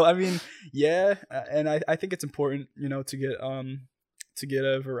 Like. So I mean, yeah, and I think it's important, you know, to get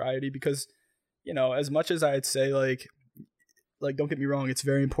a variety because, you know, as much as I'd say like don't get me wrong, it's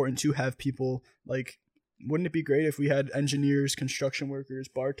very important to have people like. Wouldn't it be great if we had engineers, construction workers,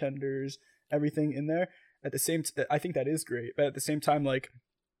 bartenders, everything in there? At the same I think that is great, but at the same time, like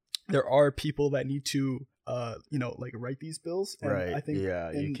there are people that need to you know, like write these bills, and right? I think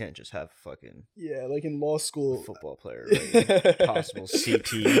you can't just have fucking like in law school football player possible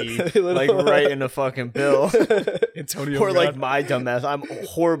CTE like writing a fucking bill. Antonio or like my dumbass, I'm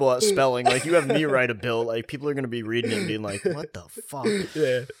horrible at spelling. Like you have me write a bill, like people are gonna be reading it and being like, what the fuck?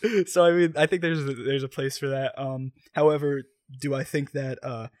 Yeah. So I mean, I think there's a place for that. However, do I think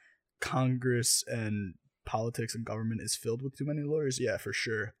that Congress and politics and government is filled with too many lawyers? Yeah, for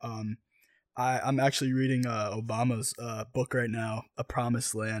sure. I'm actually reading Obama's book right now, A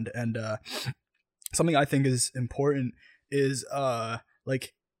Promised Land, and something I think is important is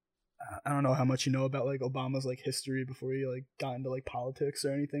like I don't know how much you know about like Obama's like history before he like got into like politics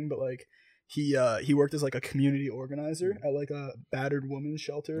or anything, but like he worked as like a community organizer at like a battered women's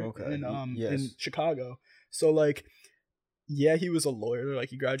shelter in Chicago. So like yeah, he was a lawyer. Like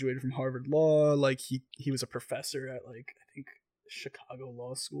he graduated from Harvard Law. Like he was a professor at like I think Chicago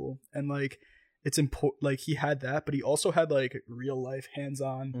Law School, and like it's important. Like he had that, but he also had like real life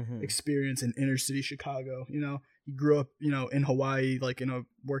hands-on experience in inner city Chicago. You know, he grew up, you know, in Hawaii, like in a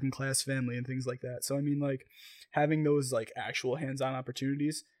working class family and things like that. So I mean, like having those like actual hands-on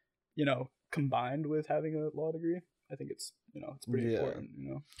opportunities, you know, combined with having a law degree, I think it's, you know, it's pretty important. You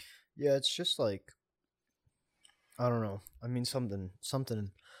know, yeah, it's just like. I don't know. I mean, something,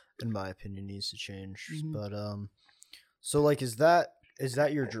 in my opinion, needs to change. But so like, is that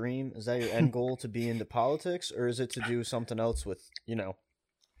your dream? Is that your end goal to be into politics, or is it to do something else with, you know?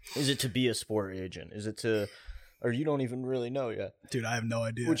 Is it to be a sport agent? Is it to, or you don't even really know yet? Dude, I have no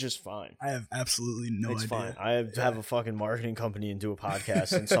idea. Which is fine. I have absolutely no idea. It's fine. I have a fucking marketing company and do a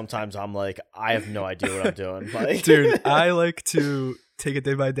podcast, and sometimes I'm like, I have no idea what I'm doing. Like, dude, I like to take it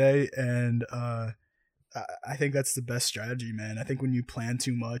day by day, and I think that's the best strategy, man. I think when you plan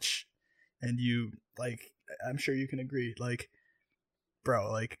too much and you like, I'm sure you can agree, like, bro,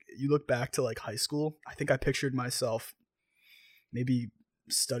 like you look back to like high school, I think I pictured myself maybe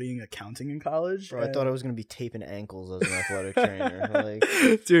studying accounting in college. Bro, I thought I was going to be taping ankles as an athletic trainer. Like,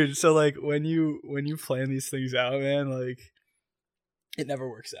 dude, so like when you plan these things out, man, like it never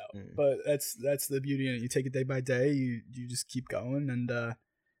works out. But that's the beauty in it. You take it day by day, you just keep going and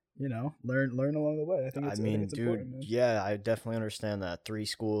you know, learn along the way. I think it's important, man. Yeah, I definitely understand that. 3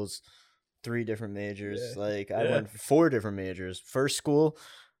 schools, 3 different majors. Yeah. Like I went 4 different majors. First school,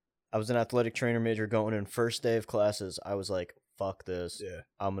 I was an athletic trainer major. Going in first day of classes, I was like, "Fuck this! Yeah,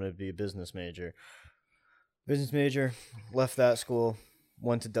 I'm gonna be a business major." Business major. Left that school.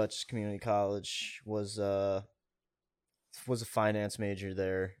 Went to Dutch Community College. Was a finance major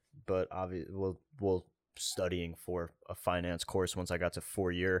there, but obviously, we'll studying for a finance course once I got to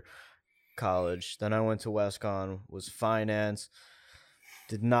 4-year college. Then I went to WestCon, was finance,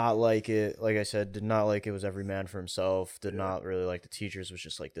 did not like it. Like I said, did not like it. Was every man for himself. Did not really like the teachers. Was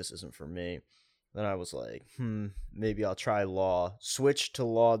just like, this isn't for me. Then I was like, maybe I'll try law. Switched to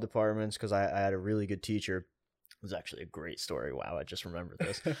law departments because I had a really good teacher. It was actually a great story. Wow, I just remembered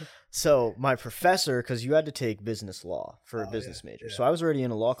this. So my professor, because you had to take business law for a business major. Yeah. So I was already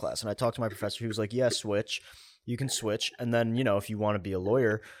in a law class, and I talked to my professor. He was like, yeah, switch. You can switch. And then, you know, if you want to be a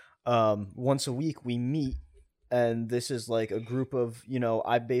lawyer, once a week we meet. And this is like a group of, you know,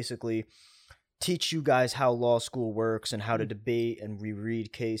 I basically teach you guys how law school works and how to debate and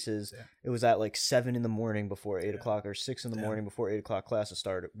reread cases. Yeah. It was at like 7 a.m. before 8 o'clock or 6 a.m. before 8 o'clock classes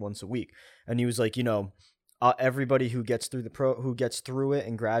started once a week. And he was like, you know, everybody who gets through it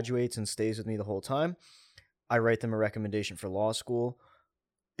and graduates and stays with me the whole time, I write them a recommendation for law school.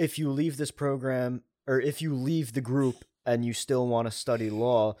 If you leave this program, or if you leave the group and you still want to study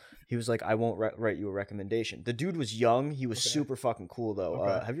law, he was like, I won't write you a recommendation. The dude was young. He was super fucking cool, though.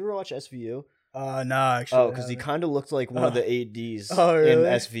 Okay. Have you ever watched SVU? Nah, actually. Oh, because he kind of looked like one of the ADs really? in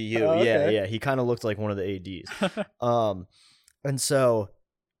SVU. Oh, okay. Yeah. He kind of looked like one of the ADs. And so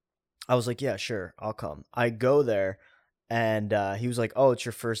I was like, yeah, sure, I'll come. I go there, and he was like, oh, it's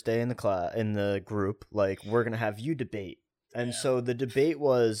your first day in the group. Like, we're gonna have you debate. And so the debate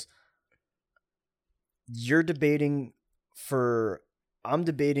was, I'm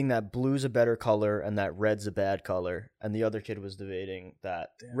debating that blue's a better color and that red's a bad color, and the other kid was debating that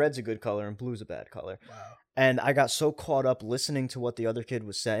red's a good color and blue's a bad color. Wow. And I got so caught up listening to what the other kid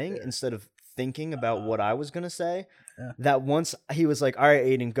was saying instead of thinking about what I was gonna say that once he was like, all right,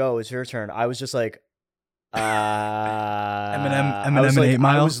 Aiden, go, it's your turn, I was just like, Eminem I was and like, 8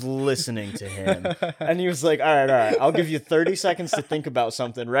 Mile. I was listening to him, and he was like, all right, I'll give you 30 seconds to think about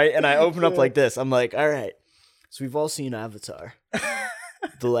something, right? And I open up like this. I'm like, all right, so we've all seen Avatar,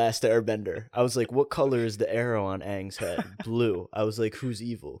 The Last Airbender. I was like, what color is the arrow on Aang's head? Blue. I was like, who's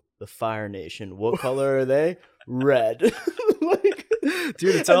evil? The Fire Nation. What color are they? Red. Like,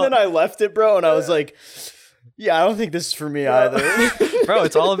 dude, it's then I left it, bro, and I was like, yeah, I don't think this is for me either. Bro,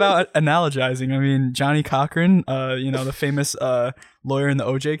 it's all about analogizing. I mean, Johnny Cochran, the famous lawyer in the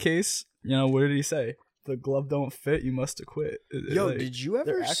OJ case, what did he say? The glove don't fit, you must acquit. Yo, like, did you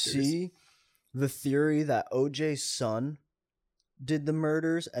ever see the theory that OJ's son did the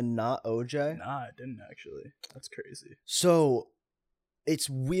murders and not OJ? Nah, I didn't actually. That's crazy. So it's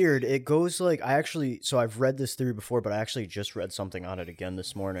weird. It goes like, I've read this theory before, but I actually just read something on it again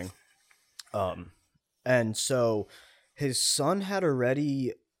this morning. And so his son had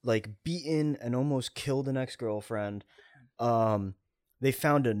already like beaten and almost killed an ex-girlfriend. They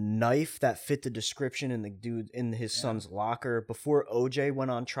found a knife that fit the description in his son's locker before OJ went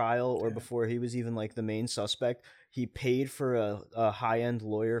on trial, or before he was even like the main suspect. He paid for a high-end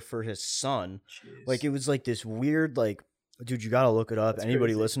lawyer for his son. Jeez. Like, it was like this weird, like, dude, you gotta look it up. That's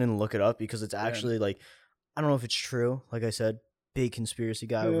Anybody crazy. Listening, look it up, because it's actually like, I don't know if it's true. Like I said, big conspiracy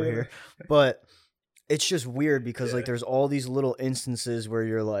guy over here, but it's just weird because like there's all these little instances where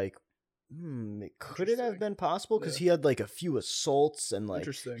you're like, could it have been possible? Because he had like a few assaults, and like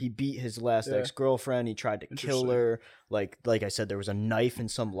he beat his last ex-girlfriend. He tried to kill her. Like I said, there was a knife in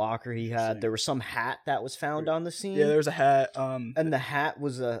some locker he had. There was some hat that was found on the scene. Yeah, there was a hat. And the hat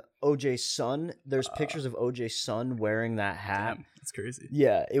was OJ's son. There's pictures of OJ's son wearing that hat. Damn, that's crazy.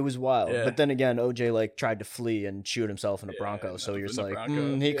 Yeah, it was wild. Yeah. But then again, OJ like tried to flee and shoot himself in a Bronco. So you're just like,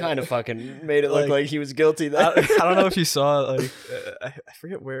 he kind of fucking made it look like he was guilty. I don't know if you saw like I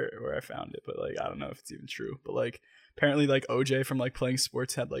forget where I found it, but like I don't know if it's even true. But like apparently like OJ from like playing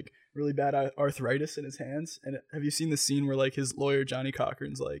sports had like really bad arthritis in his hands. And have you seen the scene where like his lawyer Johnny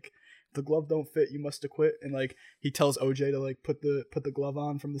Cochran's like, the glove don't fit, you must acquit, and like he tells OJ to like put the glove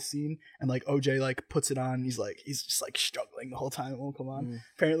on from the scene, and like OJ like puts it on, and he's just like struggling the whole time, it won't come on.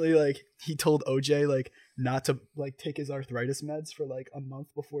 Apparently like he told OJ like not to like take his arthritis meds for like a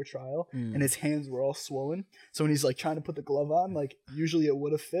month before trial, and his hands were all swollen, so when he's like trying to put the glove on, like usually it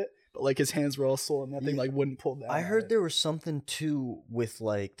would have fit, but like his hands were all swollen, that thing like wouldn't pull down. I heard there was something too with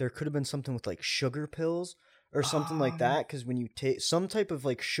like, there could have been something with like sugar pills or something like that, because when you take some type of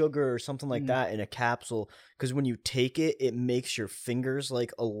like sugar or something like that in a capsule, because when you take it, it makes your fingers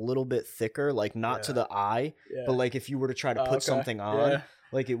like a little bit thicker, like not to the eye, but like if you were to try to put something on,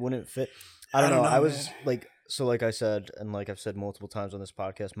 like it wouldn't fit. I don't know. I was like, so like I said, and like I've said multiple times on this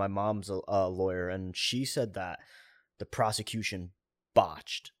podcast, my mom's a lawyer, and she said that the prosecution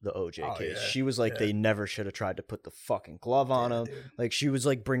botched the OJ case. She was like, they never should have tried to put the fucking glove on him. Dude. Like she was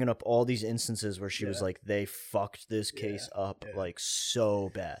like bringing up all these instances where she was like, they fucked this case up like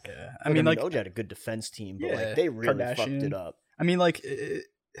so bad. Yeah. I mean, like OJ had a good defense team, but like they really fucked it up. I mean, like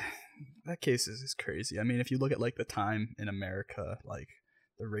that case is crazy. I mean, if you look at like the time in America, like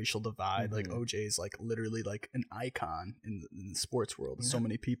the racial divide, like OJ is like literally like an icon in the sports world. So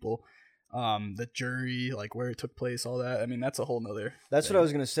many people. The jury, like where it took place, all that. I mean, that's a whole nother That's thing. What I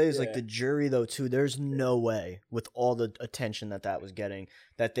was gonna say is like the jury though too, there's no way with all the attention that was getting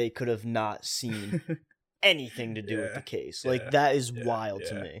that they could have not seen anything to do with the case. Like that is wild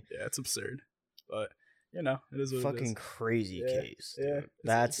to me. Yeah, it's absurd. But it is what fucking it is. Crazy case. Dude. Yeah.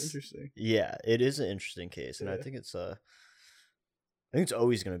 That's interesting. Yeah, it is an interesting case. And I think it's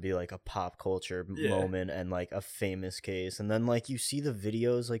always going to be like a pop culture moment and like a famous case. And then like you see the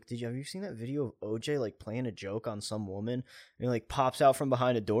videos, like have you seen that video of OJ like playing a joke on some woman, and he like pops out from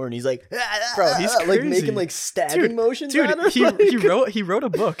behind a door and he's like, bro, he's crazy. Like making like stabbing motions at her. He wrote a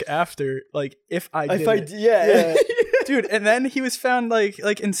book after like if I dude, and then he was found like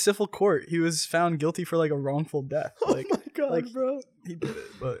in civil court, he was found guilty for like a wrongful death. Like, oh my god, like, bro, he did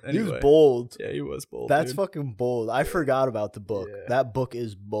it. But anyway, he was bold. Yeah, he was bold. That's fucking bold. I forgot about the book. That book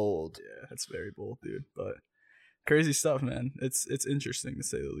is bold. Yeah, it's very bold, dude. But crazy stuff, man. It's interesting to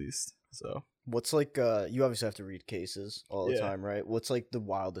say the least. So what's like you obviously have to read cases all the time, right? What's like the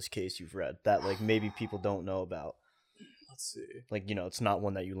wildest case you've read that like maybe people don't know about? Let's see. Like, you know, it's not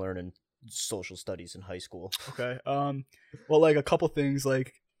one that you learn in social studies in high school. Okay. Well, like a couple things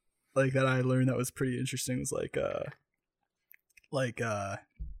like that I learned that was pretty interesting was like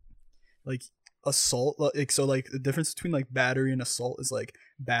assault. Like, so like the difference between like battery and assault is like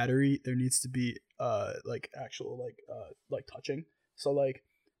battery there needs to be like actual like touching. So like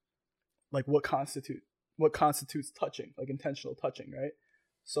what constitutes touching, like intentional touching, right?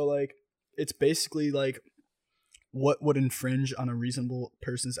 So like it's basically like what would infringe on a reasonable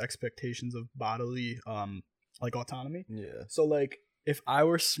person's expectations of bodily like autonomy. Yeah. So like if I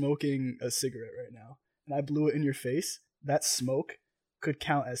were smoking a cigarette right now and I blew it in your face, that smoke could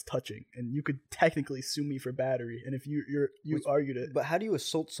count as touching, and you could technically sue me for battery. And if you argued it, but how do you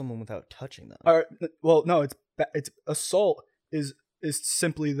assault someone without touching them? Well, no, it's assault is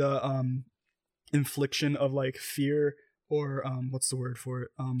simply the infliction of like fear or what's the word for it?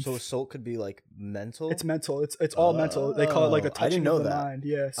 So assault could be like mental. It's mental. It's all mental. They call it like a touching of the mind.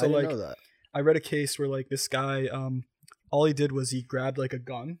 Yeah. So I didn't like know that. I read a case where like this guy all he did was he grabbed like a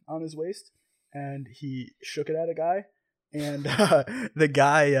gun on his waist and he shook it at a guy, and the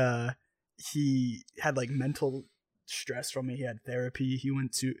guy he had like mental stress from it. He had therapy.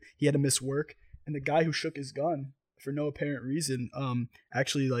 He had to miss work, and the guy who shook his gun for no apparent reason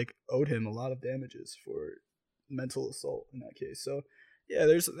actually like owed him a lot of damages for mental assault in that case. So yeah,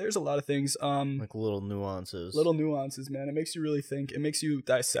 there's a lot of things like little nuances, man. It makes you really think. It makes you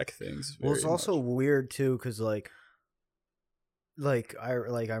dissect things. Well, it's also weird too because like I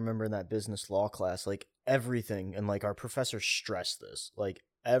remember in that business law class, like everything, and like our professor stressed this, like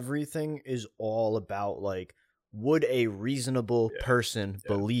everything is all about like, would a reasonable person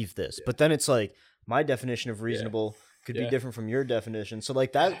believe this? But then it's like my definition of reasonable could be different from your definition. So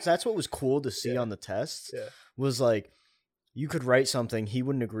like that's what was cool to see on the tests was like you could write something, he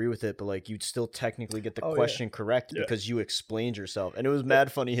wouldn't agree with it, but like you'd still technically get the question correct because you explained yourself. And it was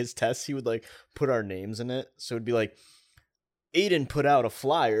mad funny. His tests, he would like put our names in it. So it'd be like, Aiden put out a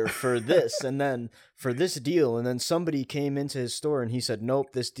flyer for this and then for this deal. And then somebody came into his store and he said,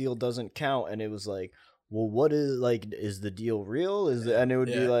 nope, this deal doesn't count. And it was like, well, what is like, is the deal real? And it would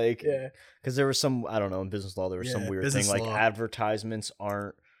be like, because there was some, I don't know, in business law, there was some weird thing like advertisements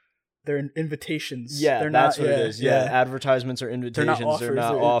aren't. They're invitations. Yeah, they're that's not, what it is. Yeah, advertisements are invitations. They're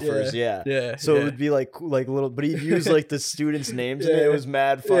not offers. Yeah. So it would be like little, but he'd use like the students' names in it. It was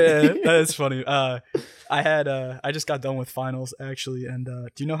mad funny. Yeah, that is funny. I just got done with finals actually, and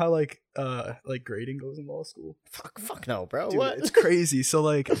do you know how like grading goes in law school? Fuck no, bro. Dude, what? It's crazy. So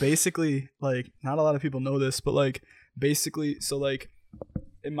like basically, like not a lot of people know this, but like basically, so like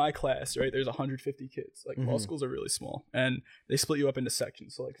in my class, right, there's 150 kids. Like law schools are really small, and they split you up into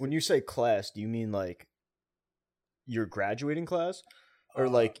sections. So like when you say class, do you mean like your graduating class, or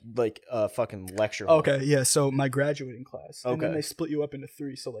like a fucking lecture hall? Okay, yeah. So my graduating class, and then they split you up into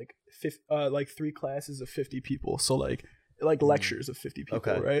three. So like 3 classes of 50 people. So like lectures of 50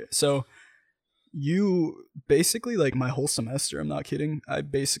 people, right? So you basically like my whole semester. I'm not kidding. I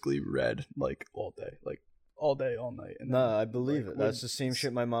basically read like all day, all night. And no, I believe it. That's the same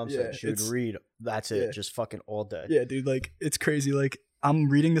shit my mom said. She would read. That's it. Just fucking all day. Yeah, dude. Like it's crazy. Like I'm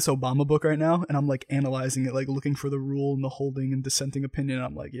reading this Obama book right now, and I'm like analyzing it, like looking for the rule and the holding and dissenting opinion. And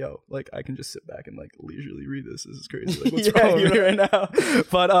I'm like, yo, like I can just sit back and like leisurely read this. This is crazy. Like what's wrong with me right now?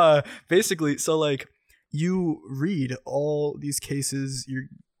 But basically, so like you read all these cases, you're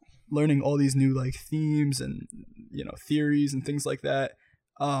learning all these new like themes and theories and things like that.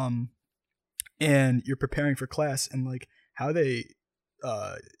 And you're preparing for class, and like how they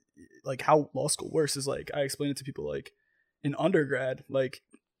like how law school works is like I explain it to people like in undergrad, like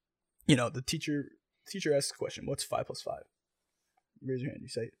the teacher asks a question, what's 5 + 5? Raise your hand, you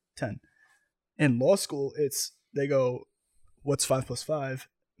say 10. In law school, they go, what's 5 + 5,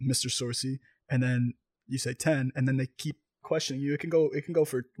 Mr. Sorcy, and then you say 10, and then they keep questioning you. It can go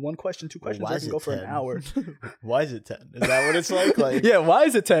for 1 question, 2 questions, or it can go for 10? an hour. Why is it 10? Is that what it's like? Yeah, why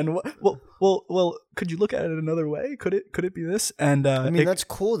is it 10? Well, could you look at it another way? Could it be this? And I mean, that's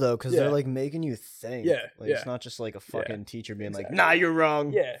cool though, because they're like making you think. Yeah, it's not just like a fucking teacher being like, nah, you're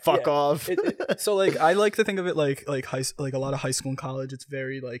wrong. Yeah, fuck off. So like I like to think of it like a lot of high school and college. It's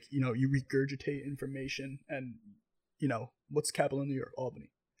very like you regurgitate information, and what's the capital of New York?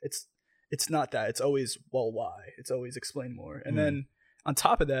 Albany. It's not that. It's always, well, why? It's always explain more. And then on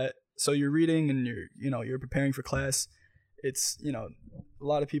top of that, so you're reading and you're preparing for class. It's, a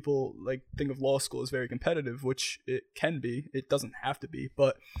lot of people like think of law school as very competitive, which it can be. It doesn't have to be,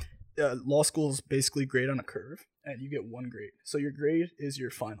 but law school is basically grade on a curve, and you get one grade. So your grade is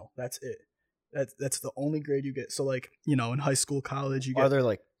your final. That's it. That's the only grade you get. So like, you know, in high school, college, you get. Are there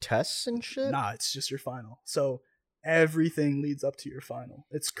like tests and shit? Nah, it's just your final. So everything leads up to your final.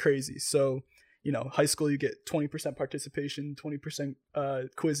 It's crazy. So, you know, high school, you get 20% participation, 20%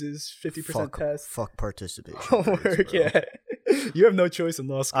 quizzes, 50% tests. Fuck participation. Homework, yeah. You have no choice in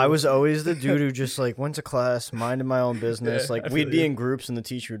law school. I was always the dude who just like went to class, minded my own business. Yeah, like I we'd feel be you. in groups and the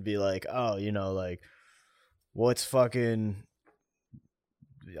teacher would be like, oh, you know, like what's fucking,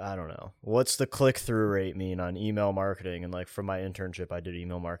 I don't know, what's the click-through rate mean on email marketing? And like for my internship, I did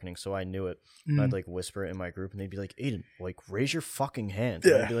email marketing, so I knew it. And I'd like whisper it in my group and they'd be like, Aiden, like raise your fucking hand.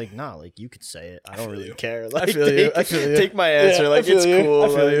 And Yeah. I'd be like, nah, like you could say it. I don't feel really you. care. I Like feel you. I feel you. take my answer. Yeah, like it's cool. I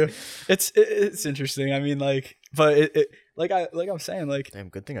feel like, you. It's interesting. I mean, like, but it like I'm saying, like, damn,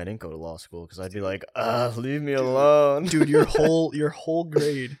 good thing I didn't go to law school because I'd be like, leave me alone. dude, your whole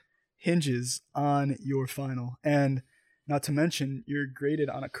grade hinges on your final, and not to mention you're graded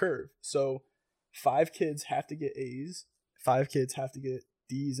on a curve. So 5 kids have to get A's, 5 kids have to get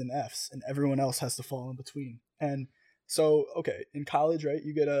D's and F's, and everyone else has to fall in between. And so, okay, in college, right,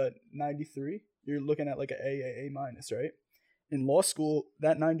 you get a 93. You're looking at like a minus, right? In law school,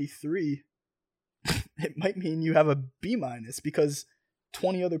 that 93, it might mean you have a B minus because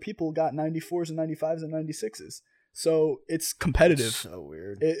 20 other people got 94s and 95s and 96s. So it's competitive. So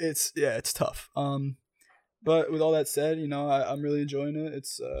weird. It's tough. But with all that said, you know, I'm really enjoying it.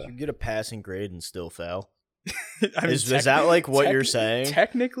 It's You get a passing grade and still fail. I mean, Is that like what you're saying?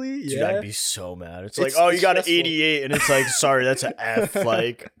 Technically, Dude, yeah. I'd be so mad. It's It's- like, oh, it's you got stressful. an 88, and it's like, sorry, that's an F.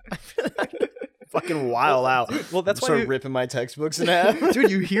 Like, fucking wild out. Well, that's why Start you- ripping my textbooks in half. Dude,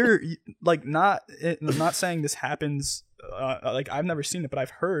 you hear like I'm not saying this happens. Like I've never seen it, but I've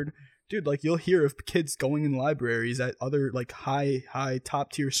heard. Dude, like you'll hear of kids going in libraries at other like high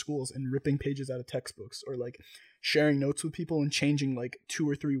top tier schools and ripping pages out of textbooks, or like sharing notes with people and changing like 2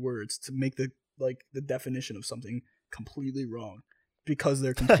 or 3 words to make the definition of something completely wrong because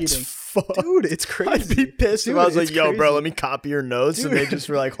they're competing. Dude, it's crazy. I'd be pissed if Dude, I was like, it's yo, bro, crazy. let me copy your notes. And they just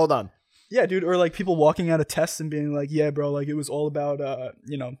were like, hold on. Yeah, dude, or like people walking out of tests and being like, "Yeah, bro, like it was all about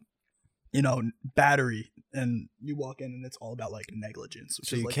you know, battery," and you walk in and it's all about like negligence. Which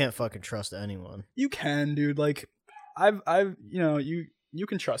So is you like, can't fucking trust anyone. You can, dude. Like, I've you know, you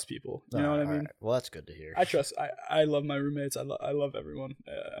can trust people. You know what I mean? Alright. Well, that's good to hear. I trust. I love my roommates. I love everyone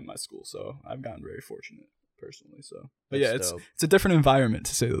at my school. So I've gotten very fortunate personally. So, but yeah, That's dope. it's a different environment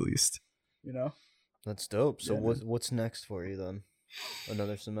to say the least. You know? That's dope. So Yeah, man. what's next for you then?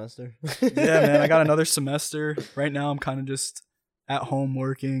 Another semester? Yeah, man. I got another semester. Right now, I'm kind of just at home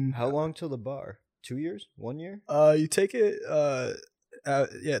working. How long till the bar? 2 years? 1 year? You take it.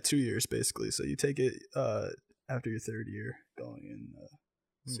 2 years basically. So you take it after your 3rd year going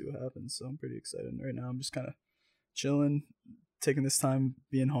and see what happens. So I'm pretty excited right now. I'm just kind of chilling, taking this time,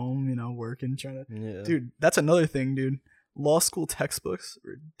 being home. You know, working, trying to. Yeah. Dude, that's another thing, dude. Law school textbooks,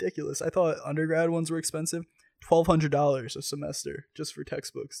 ridiculous. I thought undergrad ones were expensive. $1,200 a semester just for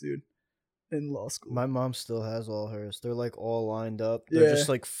textbooks, dude. In law school. My mom still has all hers. They're like all lined up. They're Yeah. just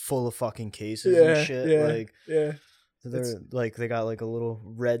like full of fucking cases Yeah, and shit. yeah, Like yeah. they're like they got like a little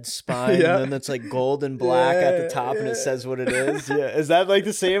red spine Yeah. and then it's like gold and black at the Yeah, top and yeah. it says what it is. Yeah. Is that like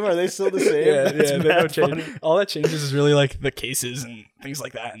the same? Are they still the same? Yeah, That's they mad don't change. funny. All that changes is really like the cases and things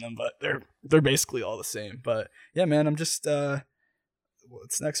like that in them, but they're basically all the same. But yeah, man, I'm just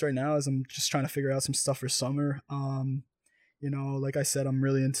what's next right now is I'm just trying to figure out some stuff for summer. You know, like I said, I'm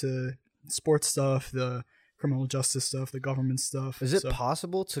really into sports stuff, the criminal justice stuff, the government stuff. Is it So-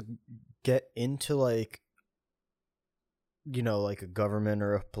 possible to get into like, you know, like a government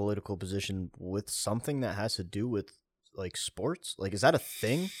or a political position with something that has to do with like sports? Like, is that a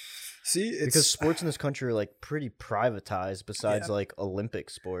thing? See, it's Because sports in this country are like pretty privatized besides Yeah. like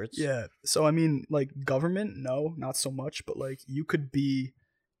Olympic sports. Yeah. So I mean, like government, no, not so much, but like you could be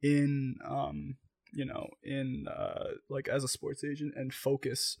in you know, in like as a sports agent and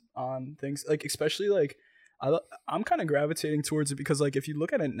focus on things like especially like I'm kind of gravitating towards it because like if you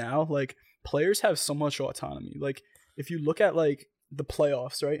look at it now, like players have so much autonomy. Like if you look at like the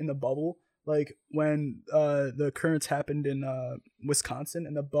playoffs, right, in the bubble, like when the occurrence happened in Wisconsin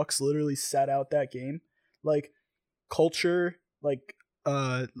and the Bucks literally sat out that game, like culture, like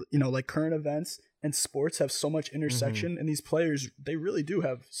you know, like current events and sports have so much intersection, and these players, they really do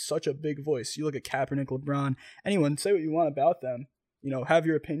have such a big voice. You look at Kaepernick, LeBron, anyone, say what you want about them, you know, have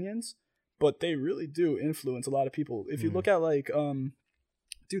your opinions, but they really do influence a lot of people. If you look at like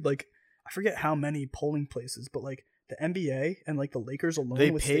dude, like I forget how many polling places, but like the NBA and like the Lakers alone They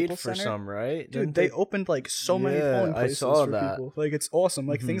with paid Staples for Center, some, right? dude. Didn't They opened like so many Yeah, polling I places saw for that. people. Like it's awesome.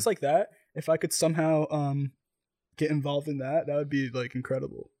 Like Mhm. things like that. If I could somehow get involved in that, that would be like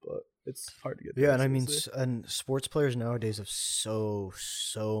incredible. But it's hard to get. Yeah, there, and I mean, seriously. and sports players nowadays have so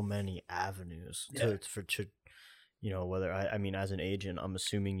many avenues Yeah. to whether I mean, as an agent, I'm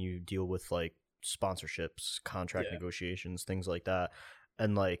assuming you deal with like sponsorships, contract Yeah. negotiations, things like that,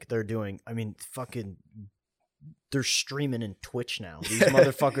 and like they're doing. I mean, fucking, they're streaming in Twitch now. These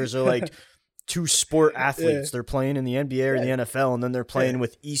motherfuckers are like two sport athletes. They're playing in the NBA or the NFL, and then they're playing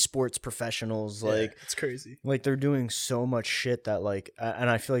with esports professionals. Like it's crazy. Like they're doing so much shit that like, and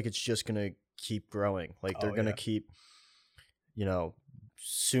I feel like it's just gonna keep growing. Like they're gonna keep,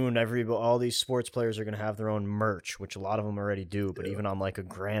 soon all these sports players are gonna have their own merch, which a lot of them already do. But even on like a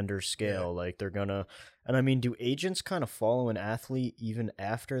grander scale, like they're gonna. And I mean, do agents kind of follow an athlete even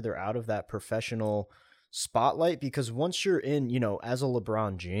after they're out of that professional spotlight? Because once you're in, as a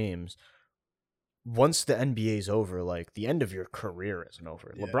LeBron James, once the NBA's over, like the end of your career isn't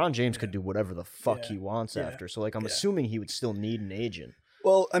over. LeBron James could do whatever the fuck he wants after. So like I'm assuming he would still need an agent.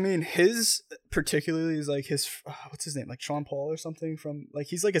 Well, I mean, his particularly is like his what's his name, like Sean Paul or something from like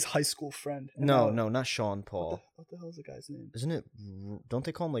he's like his high school friend. And No, not Sean Paul. What the hell is the guy's name? Isn't it? Don't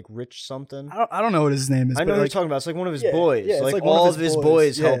they call him like Rich something? I don't know what his name is. I know but who you're like, talking about. It's like one of his boys. yeah, it's like like one all of of his his boys.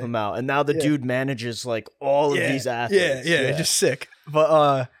 boys help him out, and now the dude manages like all of these athletes. Yeah, just sick.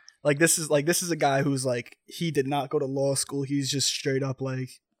 But like this is a guy who's like he did not go to law school. He's just straight up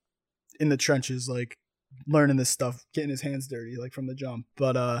like in the trenches, like learning this stuff, getting his hands dirty, like from the jump.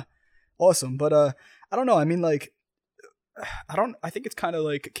 But awesome. But I don't know. I mean, like I think it's kind of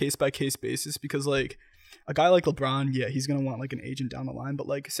like a case by case basis because like a guy like LeBron, yeah, he's gonna want like an agent down the line. But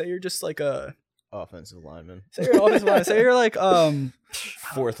like, say you're just like a offensive lineman. Say you're an offensive lineman. Say you're like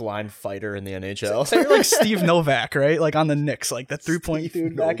fourth line fighter in the NHL. Say you're like Steve Novak, right? Like on the Knicks, like the 3-point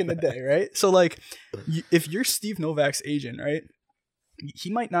dude back in the day, right? So like, if you're Steve Novak's agent, right, he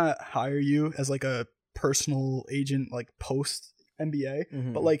might not hire you as like a personal agent, like post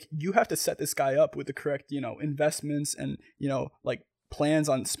NBA, but like you have to set this guy up with the correct, investments and like plans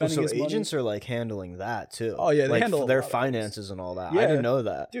on spending his money. Agents are like handling that too. Oh yeah, they like handle their finances and all that. Yeah. I didn't know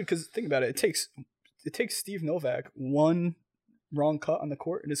that, dude. Because think about it, it takes Steve Novak one wrong cut on the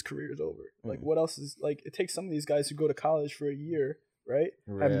court and his career is over. Like what else is like? It takes some of these guys who go to college for a year, right?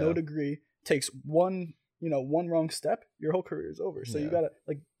 Have no degree. Takes one wrong step, your whole career is over. So you gotta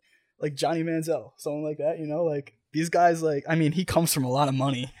like Johnny Manziel, someone like that. Like these guys. Like I mean, he comes from a lot of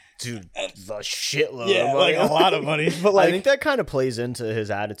money. Dude, the shitload. Yeah, of money. like a lot of money. But like, I think that kind of plays into his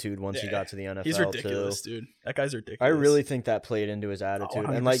attitude once he got to the NFL. He's ridiculous, too. dude. That guy's ridiculous. I really think that played into his attitude.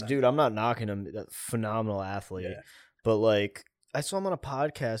 And like, 100%. dude, I'm not knocking him. Phenomenal athlete, but like, I saw him on a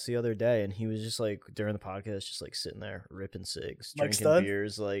podcast the other day, and he was just like during the podcast, just like sitting there ripping cigs, drinking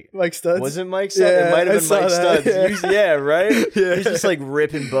beers. Like Mike Studs. Wasn't Mike Studs? Yeah, it might have been Mike Studs. Yeah, right. Yeah. He's just like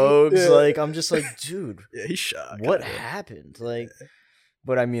ripping bogues. Like I'm just like, dude. Yeah, he's shocked. What happened? Like.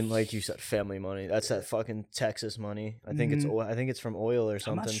 But I mean, like you said, family money. That's that fucking Texas money. I think it's from oil or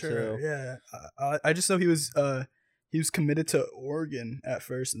something. I'm not sure. too. Yeah, I just know he was committed to Oregon at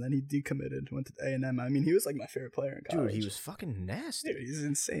first, and then he decommitted, went to A&M. I mean, he was like my favorite player in college. Dude, he was fucking nasty. Dude, he's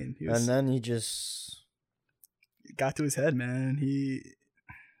insane. And then he just got to his head, man. He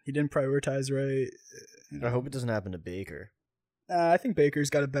didn't prioritize right. I hope it doesn't happen to Baker. I think Baker's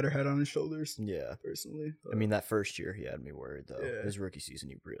got a better head on his shoulders. Yeah, personally. I mean, that first year he had me worried though. Yeah. His rookie season,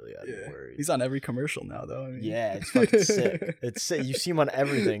 he really had me worried. He's on every commercial now, though. I mean. Yeah, it's fucking sick. It's sick. You see him on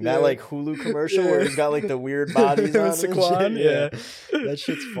everything. That like Hulu commercial where he's got like the weird bodies on. Saquon, that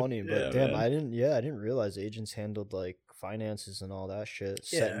shit's funny. But damn, man. I didn't realize agents handled like finances and all that shit,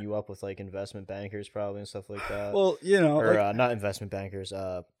 setting you up with like investment bankers probably and stuff like that. Well, or not investment bankers.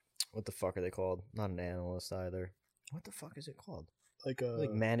 What the fuck are they called? Not an analyst either. What the fuck is it called? Like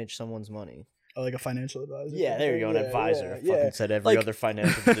manage someone's money. Like a financial advisor. Yeah, there you go, an advisor. Yeah, fucking said every other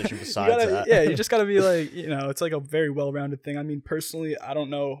financial position besides that. Yeah, you just gotta be like, it's like a very well-rounded thing. I mean, personally, I don't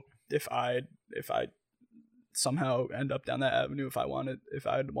know if I somehow end up down that avenue if I'd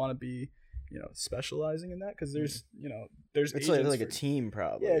want to be, specializing in that because there's it's like a team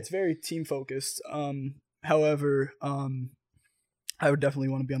probably. Yeah, it's very team focused. However, I would definitely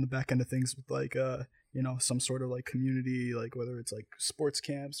want to be on the back end of things with like some sort of like community, like whether it's like sports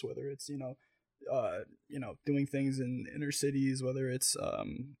camps, whether it's doing things in inner cities, whether it's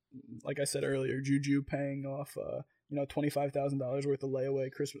like I said earlier, Juju paying off $25,000 worth of layaway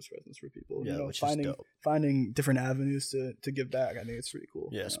Christmas presents for people. Yeah, which finding is dope. finding different avenues to give back. I think it's pretty cool.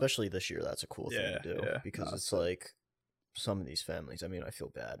 Yeah, especially this year. That's a cool thing to do because it's like some of these families. I mean, I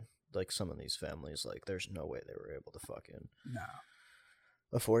feel bad like some of these families, like there's no way they were able to fucking No.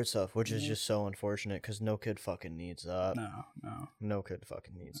 afford stuff, which is just so unfortunate because no kid fucking needs that. No kid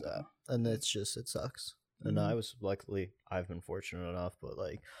fucking needs that, and it's just it sucks. And I was luckily I've been fortunate enough, but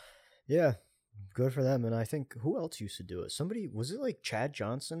like, yeah, good for them. And I think who else used to do it? Somebody was it like Chad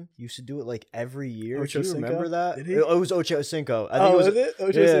Johnson used to do it like every year. Do you remember that? Did he? It was Ocho Cinco. I think was it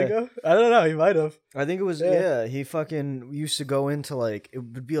Ocho Cinco? I don't know. He might have. I think it was. Yeah, he fucking used to go into like it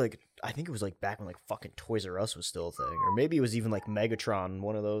would be like. I think it was like back when like fucking Toys R Us was still a thing, or maybe it was even like Megatron,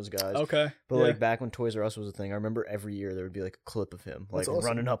 one of those guys. Okay, but like back when Toys R Us was a thing, I remember every year there would be like a clip of him like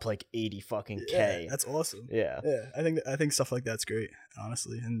running up like 80 fucking K. That's awesome. Yeah. I think stuff like that's great,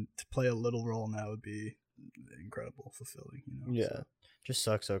 honestly, and to play a little role in that would be incredible, fulfilling. Yeah. So. Just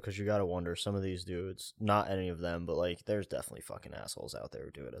sucks though, because you gotta wonder some of these dudes, not any of them, but like there's definitely fucking assholes out there who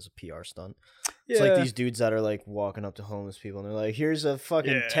do it as a PR stunt. It's like these dudes that are like walking up to homeless people and they're like, "Here's a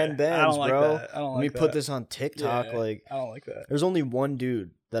fucking 10 bands, bro. Let me put this on TikTok." Like, I don't like that. There's only one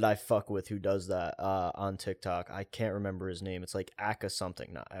dude that I fuck with who does that on TikTok. I can't remember his name. It's like Aka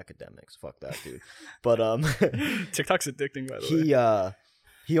something, not academics. Fuck that dude. But TikTok's addicting, by the way.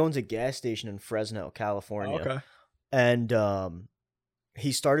 He owns a gas station in Fresno, California. Okay. And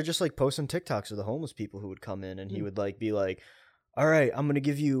he started just like posting TikToks of the homeless people who would come in, and he would like be like, "All right, I'm gonna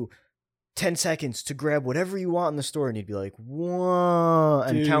give you 10 seconds to grab whatever you want in the store," and he'd be like, "Whoa,"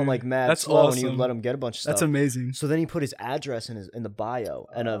 and count like mad slow, and he would let him get a bunch of stuff. That's amazing. So then he put his address in the bio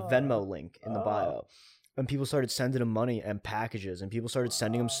and a Venmo link in the bio, and people started sending him money and packages, and people started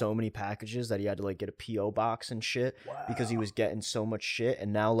sending him so many packages that he had to like get a PO box and shit because he was getting so much shit.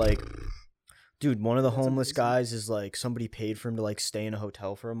 And now like. Dude, one of the homeless guys is like somebody paid for him to like stay in a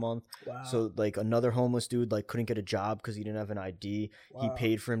hotel for a month. Wow. So like another homeless dude like couldn't get a job because he didn't have an ID. Wow. He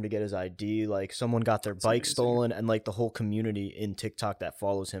paid for him to get his ID. Like someone got their bike stolen, and like the whole community in TikTok that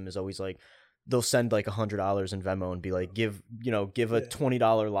follows him is always like they'll send like $100 in Venmo and be like, give a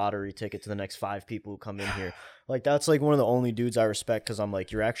 $20 lottery ticket to the next 5 people who come in here. Like that's like one of the only dudes I respect, because I'm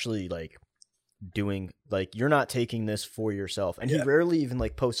like, you're actually like doing like you're not taking this for yourself, and he rarely even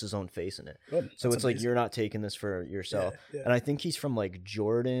like posts his own face in it. So it's amazing. Like you're not taking this for yourself. And I think he's from like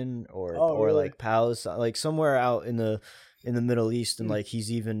Jordan or really? Like Palestine, like somewhere out in the Middle East, and like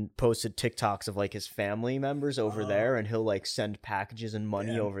he's even posted TikToks of like his family members over there, and he'll like send packages and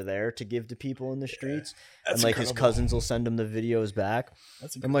money over there to give to people in the streets. And like incredible. His cousins will send him the videos back.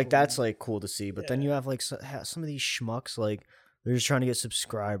 And like that's like cool to see. But then you have like some of these schmucks like they're just trying to get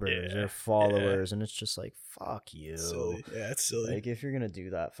subscribers or followers, and it's just like, fuck you. Silly. Yeah, it's silly. Like, if you're gonna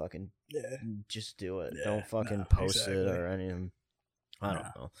do that, fucking just do it. Don't fucking post it or anything. I don't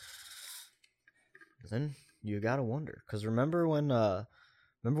know. Then you gotta wonder, because remember when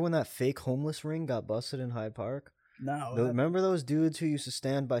that fake homeless ring got busted in Hyde Park? No. Remember those dudes who used to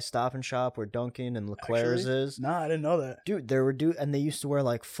stand by Stop and Shop where Dunkin' and Leclerc's is? No, I didn't know that. Dude, there were and they used to wear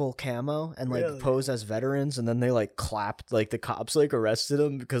like full camo and like pose as veterans, and then they like clapped, like the cops like arrested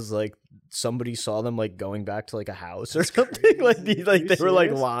them because like somebody saw them like going back to like a house or something. Crazy. Like they were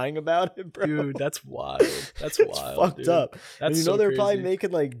like lying about it, bro. Dude, that's wild. That's wild. Fucked dude. Up. That's and so they're crazy. Probably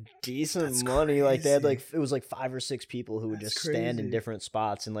making like decent money. Like they had like it was like 5 or 6 people who would just stand in different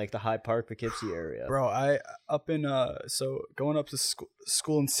spots in like the Hyde Park, Poughkeepsie area. Bro, I up in so going up to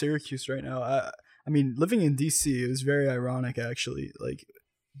school in Syracuse right now. I mean, living in DC, it was very ironic actually. Like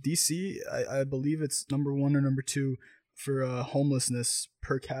DC, I believe it's number 1 or number 2 for homelessness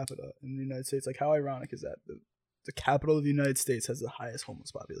per capita in the United States. Like, how ironic is that? The capital of the United States has the highest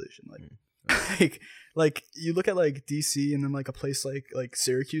homeless population. Like you look at like DC and then like a place like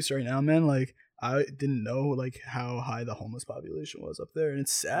Syracuse right now, man. Like I didn't know like how high the homeless population was up there, and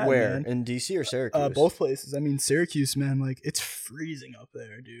it's sad. Where, man. in DC or Syracuse? Both places. I mean, Syracuse, man. Like it's freezing up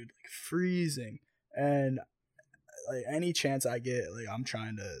there, dude. Like freezing, and like any chance I get, like I'm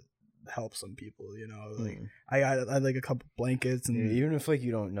trying to help some people. You know, like I had like a couple blankets, and even if like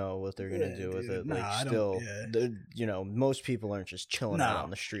you don't know what they're gonna do with it, like still, you know, most people aren't just chilling out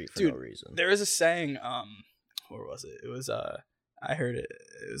on the street for no reason. There is a saying. Where was it? It was I heard it.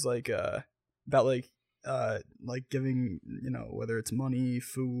 It was like about like giving, you know, whether it's money,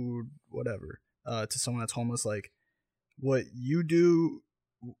 food, whatever, to someone that's homeless, like what you do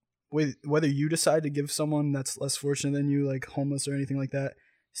with whether you decide to give someone that's less fortunate than you, like homeless or anything like that,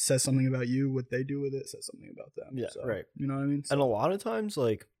 says something about you. What they do with it says something about them. Yeah, so, right. You know what I mean? So, and a lot of times,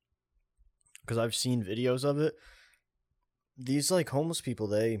 like, because I've seen videos of it, these like homeless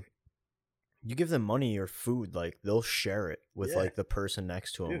people, you give them money or food, like they'll share it with like the person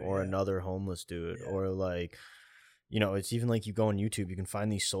next to them or another homeless dude or like, you know, it's even like you go on YouTube, you can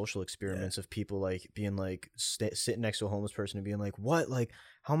find these social experiments of people like being like sitting next to a homeless person and being like, what, like,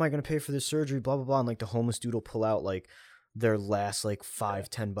 how am I going to pay for this surgery, blah blah blah, and like the homeless dude will pull out like their last like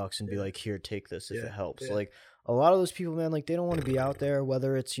 $5-10 and be like, here, take this if it helps. Like a lot of those people, man, like they don't want to be out there,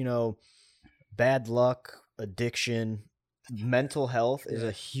 whether it's, you know, bad luck, addiction, mental health is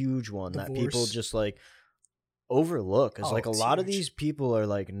a huge one that people just like overlook, because like a lot of these people are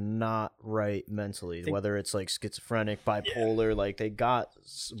like not right mentally, whether it's like schizophrenic, bipolar, like they got,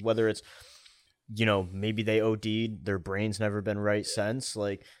 whether it's, you know, maybe they OD'd, their brain's never been right since.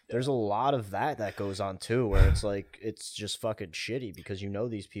 Like there's a lot of that goes on too, where it's like it's just fucking shitty because you know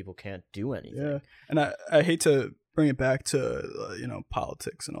these people can't do anything. Yeah, and I hate to bring it back to you know,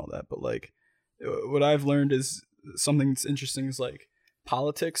 politics and all that, but like what I've learned is something that's interesting is like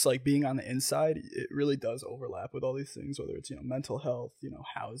politics, like being on the inside, it really does overlap with all these things, whether it's, you know, mental health, you know,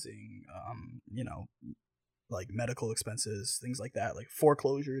 housing, you know, like medical expenses, things like that, like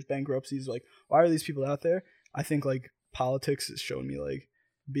foreclosures, bankruptcies. Like, why are these people out there? I think like politics has shown me like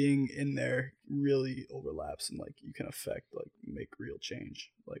being in there really overlaps, and like you can affect, like make real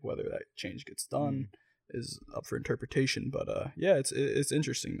change. Like whether that change gets done is up for interpretation, but yeah, it's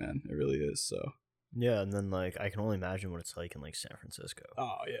interesting, man. It really is. So yeah, and then like I can only imagine what it's like in like San Francisco.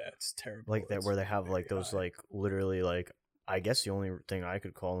 Oh yeah, it's terrible. Like that, where they have like those like literally like, I guess the only thing I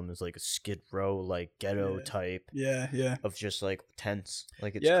could call them is like a Skid Row, like ghetto type. Yeah. Of just like tents.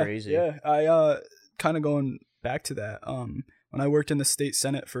 Like it's crazy. Yeah. I kind of going back to that. When I worked in the state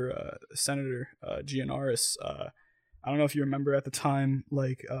senate for Senator Gianaris, I don't know if you remember at the time,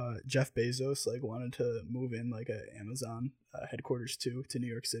 like Jeff Bezos like wanted to move in like a Amazon headquarters to New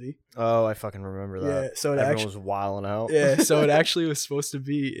York City. Oh, I fucking remember that. Yeah, so everyone was wilding out. Yeah, so it actually was supposed to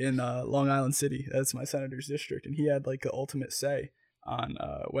be in Long Island City. That's my senator's district, and he had like the ultimate say on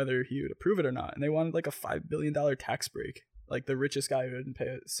whether he would approve it or not. And they wanted like a $5 billion tax break. Like the richest guy who didn't pay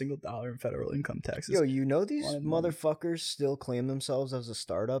a single dollar in federal income taxes. Yo, you know these motherfuckers still claim themselves as a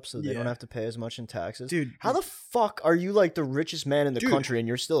startup so they don't have to pay as much in taxes? Dude, how the fuck are you like the richest man in the country and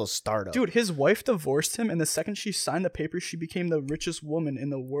you're still a startup? Dude, his wife divorced him, and the second she signed the papers, she became the richest woman in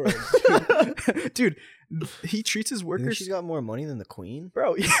the world. Dude, he treats his workers... She's got more money than the queen?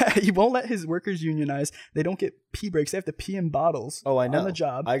 Bro, yeah, he won't let his workers unionize. They don't get pee breaks. They have to pee in bottles. Oh, I know. On the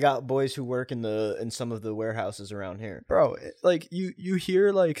job. I got boys who work in some of the warehouses around here. Bro, like you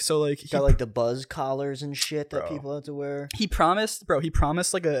hear like, so like... He got like the buzz collars and shit that people have to wear. He promised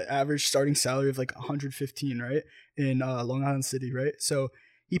like an average starting salary of like 115, right? In Long Island City, right? So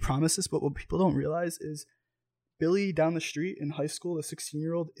he promised this, but what people don't realize is Billy down the street in high school, the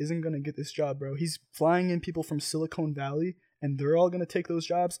 16-year-old, isn't going to get this job, bro. He's flying in people from Silicon Valley, and they're all going to take those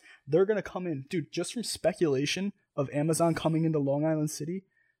jobs. They're going to come in. Dude, just from speculation of Amazon coming into Long Island City,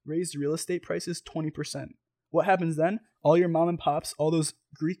 raised real estate prices 20%. What happens then? All your mom and pops, all those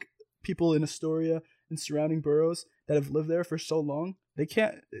Greek people in Astoria and surrounding boroughs that have lived there for so long, they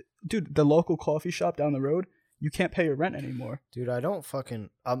can't... Dude, the local coffee shop down the road, you can't pay your rent anymore. Dude, I don't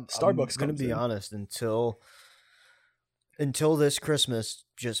fucking... Starbucks I'm going to be honest, until this Christmas,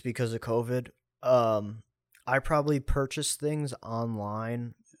 just because of COVID, I probably purchased things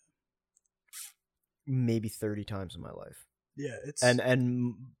online maybe 30 times in my life. Yeah, it's...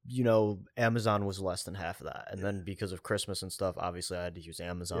 And you know, Amazon was less than half of that. And then because of Christmas and stuff, obviously I had to use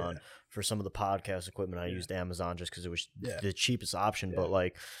Amazon. For some of the podcast equipment. I used Amazon just because it was the cheapest option. But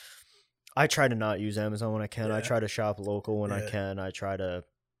like, I try to not use Amazon when I can. I try to shop local when I can. I try to,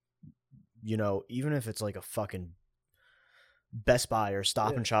 you know, even if it's like a fucking Best Buy or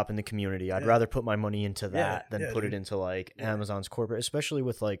Stop and Shop in the community, I'd rather put my money into that than put it into like Amazon's corporate, especially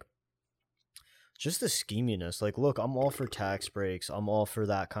with like just the scheminess. Like, look, I'm all for tax breaks. I'm all for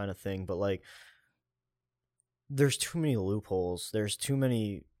that kind of thing. But like, there's too many loopholes. There's too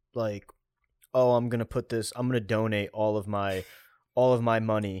many like, oh, I'm going to donate all of my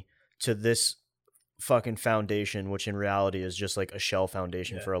money to this fucking foundation, which in reality is just like a shell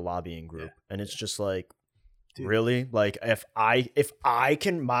foundation for a lobbying group. And it's just like, dude, really? Like if I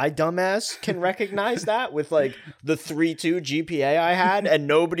can, my dumbass can recognize that with like the 3.2 GPA I had and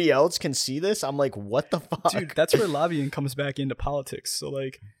nobody else can see this, I'm like, what the fuck? Dude, that's where lobbying comes back into politics. So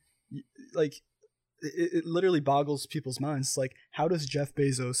like it literally boggles people's minds. Like, how does Jeff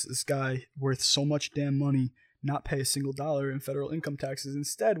Bezos, this guy worth so much damn money, not pay a single dollar in federal income taxes,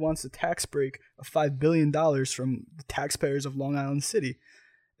 instead wants a tax break of $5 billion from the taxpayers of Long Island City?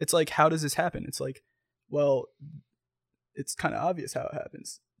 It's like, how does this happen? It's like, well, it's kind of obvious how it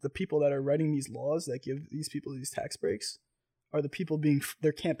happens. The people that are writing these laws that give these people these tax breaks are the people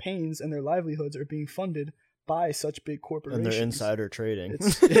their campaigns and their livelihoods are being funded buy such big And corporations. they're insider trading.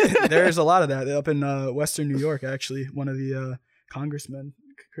 There's a lot of that up in Western New York. Actually, one of the congressmen,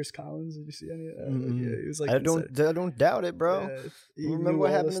 Chris Collins. Did you see any of that? Like, he was like, I don't doubt it, bro. You Remember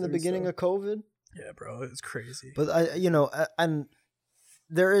what happened in the beginning of COVID? Yeah, bro, it's crazy. But and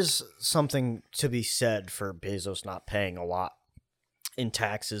there is something to be said for Bezos not paying a lot in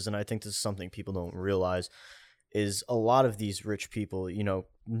taxes, and I think this is something people don't realize. Is a lot of these rich people,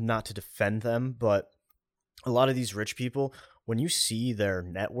 not to defend them, but a lot of these rich people, when you see their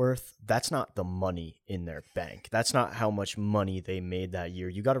net worth, that's not the money in their bank. That's not how much money they made that year.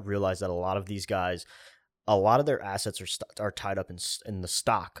 You got to realize that a lot of these guys, a lot of their assets are tied up in the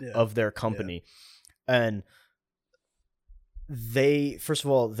stock of their company. And first of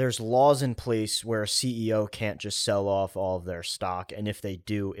all, there's laws in place where a CEO can't just sell off all of their stock, and if they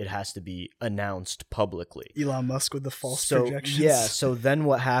do, it has to be announced publicly. Elon Musk with the false projections. Yeah, so then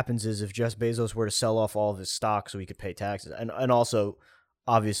what happens is if Jeff Bezos were to sell off all of his stock so he could pay taxes, and also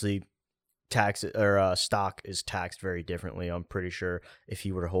obviously stock is taxed very differently. I'm pretty sure if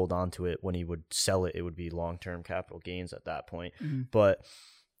he were to hold on to it when he would sell it, it would be long-term capital gains at that point. Mm-hmm. But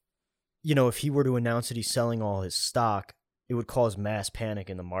if he were to announce that he's selling all his stock, it would cause mass panic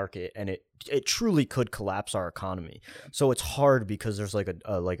in the market, and it truly could collapse our economy. Yeah. So it's hard because there's like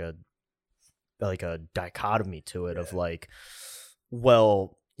a dichotomy to it of like,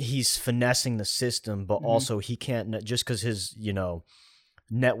 well, he's finessing the system, but also he can't, just because his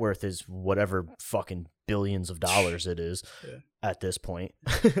net worth is whatever fucking billions of dollars it is at this point.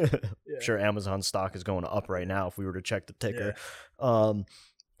 I'm sure Amazon stock is going up right now if we were to check the ticker.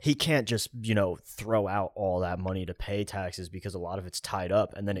 He can't just, throw out all that money to pay taxes because a lot of it's tied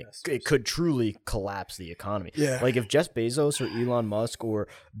up, and then it could truly collapse the economy. Yeah. Like if Jeff Bezos or Elon Musk or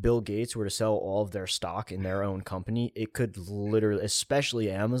Bill Gates were to sell all of their stock in their own company, it could literally,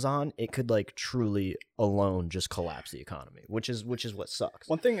 especially Amazon, it could like truly alone just collapse the economy, which is what sucks.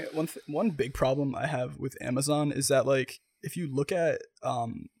 One big problem I have with Amazon is that like, if you look at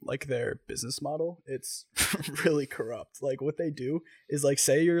like their business model, it's really corrupt. Like what they do is like,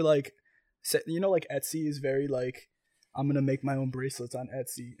 say you're like, like Etsy is very like, I'm gonna make my own bracelets on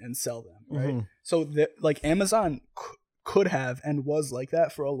Etsy and sell them, right? Mm-hmm. So like Amazon could have and was like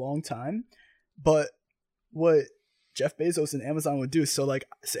that for a long time, but what Jeff Bezos and Amazon would do, so like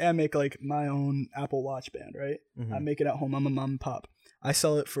say I make like my own Apple Watch band, right? Mm-hmm. I make it at home. I'm a mom and pop. I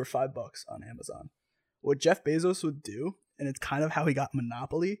sell it for $5 on Amazon. What Jeff Bezos would do, and it's kind of how he got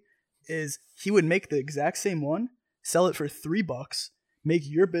Monopoly, is he would make the exact same one, sell it for $3, make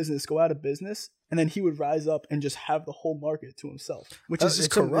your business go out of business, and then he would rise up and just have the whole market to himself, which is just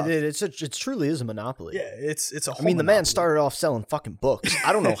corrupt. It truly is a monopoly. Yeah, it's a whole I mean, the monopoly. man started off selling fucking books.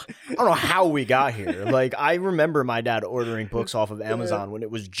 I don't know how we got here. Like, I remember my dad ordering books off of Amazon when it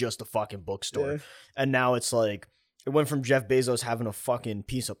was just a fucking bookstore. Yeah. And now it's like, it went from Jeff Bezos having a fucking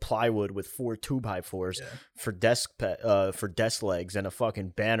piece of plywood with 4 2x4s for desk legs and a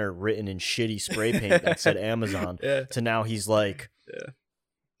fucking banner written in shitty spray paint that said Amazon to now he's like,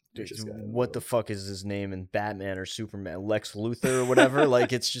 what the fuck is his name in Batman or Superman? Lex Luthor or whatever?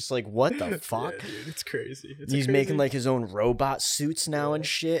 Like, it's just like, what the fuck? Yeah, dude, it's crazy. He's making like his own robot suits now and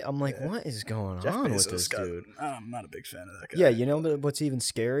shit. I'm like, what is going Jeff on Bezos with this dude? I'm not a big fan of that guy. Yeah, you know what's even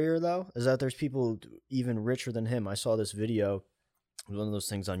scarier though is that there's people even richer than him. I saw this video, one of those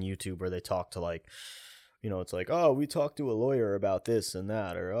things on YouTube where they talk to like, it's like, oh, we talked to a lawyer about this and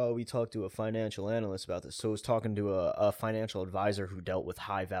that, or oh, we talked to a financial analyst about this. So I was talking to a financial advisor who dealt with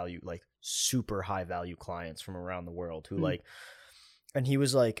high value, like super high value clients from around the world who like, and he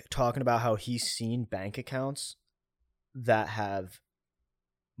was like talking about how he's seen bank accounts that have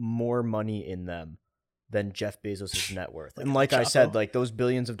more money in them than Jeff Bezos' net worth. And like I said, like those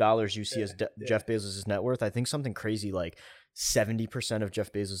billions of dollars you see as Jeff Bezos' net worth, I think something crazy like 70% of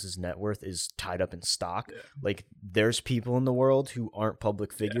Jeff Bezos' net worth is tied up in stock. Yeah. Like there's people in the world who aren't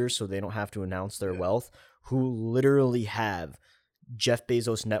public figures, so they don't have to announce their wealth, who literally have Jeff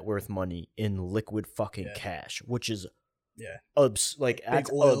Bezos' net worth money in liquid fucking cash, which is like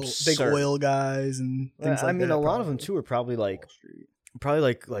big oil guys and things like that. I mean, a lot of them too are probably like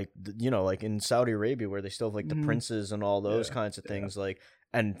like in Saudi Arabia where they still have like the princes and all those kinds of things. Like,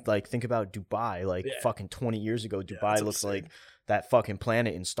 and like think about Dubai, like fucking 20 years ago, Dubai looks like that fucking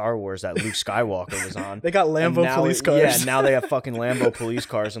planet in Star Wars that Luke Skywalker was on. They got Lambo police cars. Yeah, now they have fucking Lambo police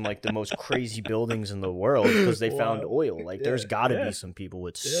cars and like the most crazy buildings in the world because they found oil. Like there's got to be some people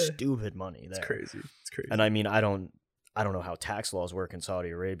with stupid money there. It's crazy. And I mean, I don't know how tax laws work in Saudi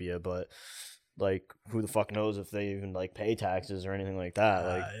Arabia, but like who the fuck knows if they even like pay taxes or anything like that.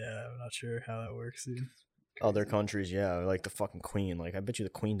 Like I'm not sure how that works, dude. Other countries, like the fucking Queen. Like I bet you the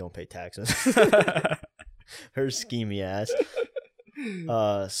Queen don't pay taxes. Her schemey ass.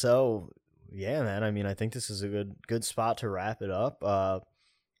 So yeah, man. I mean, I think this is a good spot to wrap it up.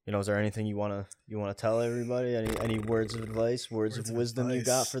 Is there anything you wanna tell everybody? Any words of advice, words of wisdom you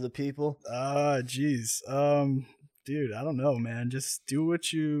got for the people? Geez. Dude, I don't know, man. Just do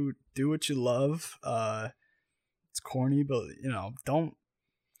what you love. It's corny, but don't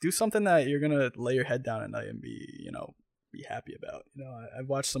do something that you're gonna lay your head down at night and be happy about. I've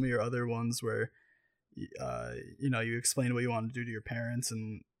watched some of your other ones where you explained what you want to do to your parents,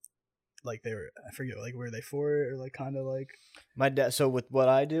 and like I forget, like were they for it, or like kind of like my dad. So with what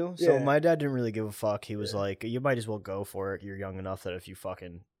I do, so my dad didn't really give a fuck. He was like, you might as well go for it. You're young enough that if you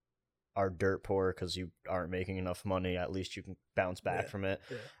fucking are dirt poor because you aren't making enough money, at least you can bounce back from it.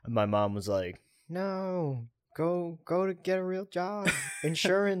 And my mom was like, no, go to get a real job,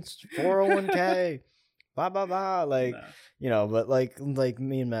 insurance, 401k, blah blah blah, like but like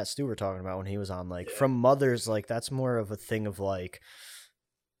me and Matt Stu were talking about when he was on, like from mothers, like that's more of a thing of like,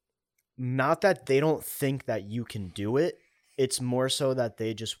 not that they don't think that you can do it, it's more so that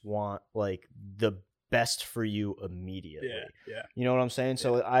they just want like the best for you immediately. You know what I'm saying?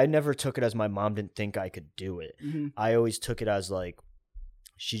 So I never took it as my mom didn't think I could do it. I always took it as like,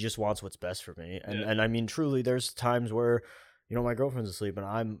 she just wants what's best for me. And I mean, truly, there's times where my girlfriend's asleep and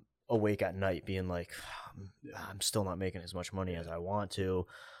I'm awake at night being like, I'm still not making as much money as I want to.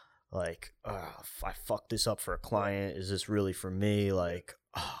 Like, I fucked this up for a client. Is this really for me? Like,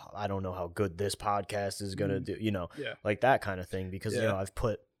 I don't know how good this podcast is going to do, like that kind of thing. Because, I've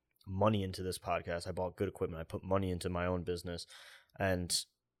put money into this podcast. I bought good equipment. I put money into my own business. And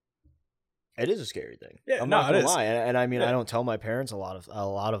it is a scary thing. I'm not going to lie. And I mean, I don't tell my parents a lot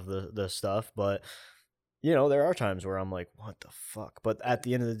of the stuff, but there are times where I'm like, what the fuck? But at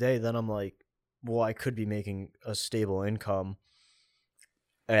the end of the day, then I'm like, well, I could be making a stable income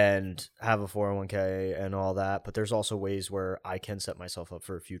and have a 401k and all that, but there's also ways where I can set myself up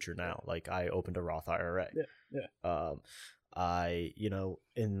for a future now. Like I opened a Roth IRA.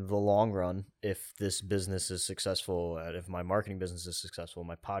 In the long run, if this business is successful, and if my marketing business is successful,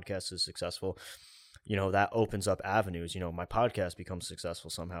 my podcast is successful, that opens up avenues. My podcast becomes successful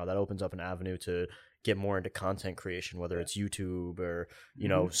somehow. That opens up an avenue to get more into content creation, whether it's YouTube or,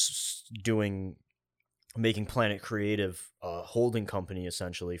 making Planet Creative a holding company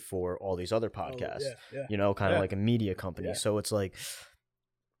essentially for all these other podcasts, kind of like a media company. So it's like,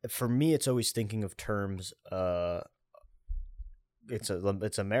 for me, it's always thinking of terms, it's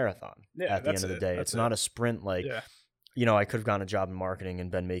a marathon at the end of the day. It's not a sprint. Like, I could have gotten a job in marketing and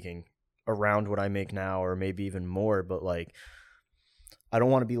been making around what I make now, or maybe even more, but like, I don't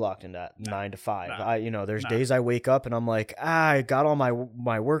want to be locked in that 9 to 5. There's days I wake up and I'm like, I got all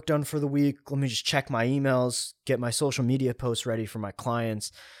my work done for the week. Let me just check my emails, get my social media posts ready for my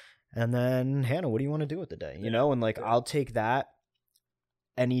clients. And then, Hannah, what do you want to do with the day? And like, I'll take that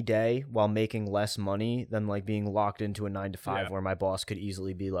any day while making less money than like being locked into a 9 to 5 where my boss could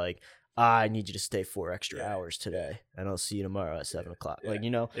easily be like, I need you to stay 4 extra hours today and I'll see you tomorrow at 7 o'clock. Like,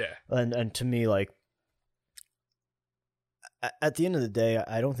 and to me, like, at the end of the day,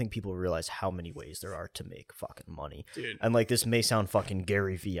 I don't think people realize how many ways there are to make fucking money. Dude. And like, this may sound fucking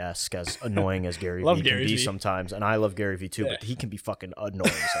Gary V-esque, as annoying as Gary V can be sometimes. And I love Gary V too, but he can be fucking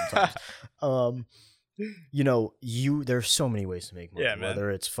annoying sometimes. There's so many ways to make money, whether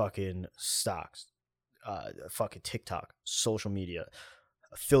it's fucking stocks, fucking TikTok, social media,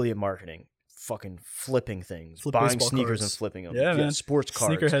 affiliate marketing, fucking flipping things, buying sneakers cards and flipping them, man. Sports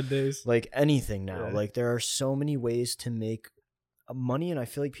cards, sneakerhead days, like anything now. Like, there are so many ways to make money, and I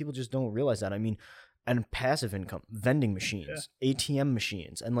feel like people just don't realize that. I mean, and passive income, vending machines, ATM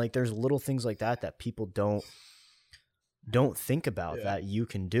machines, and like, there's little things like that people don't think about that you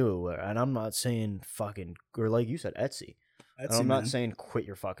can do. And I'm not saying fucking, or like you said, Etsy. I'm not saying quit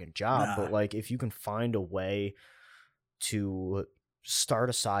your fucking job, but like, if you can find a way to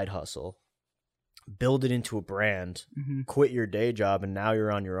start a side hustle, build it into a brand, quit your day job, and now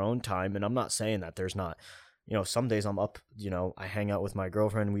you're on your own time. And I'm not saying that there's not, some days I'm up, I hang out with my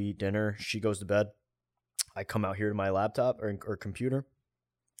girlfriend, we eat dinner, she goes to bed, I come out here to my laptop or computer,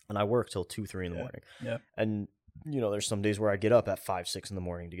 and I work till 2-3 in the morning. And there's some days where I get up at 5-6 in the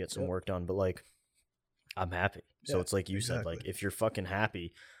morning to get some work done, but like, I'm happy. So it's like you said, like, if you're fucking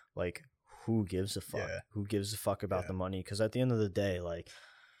happy, like, who gives a fuck? Who gives a fuck about the money? Because at the end of the day, like,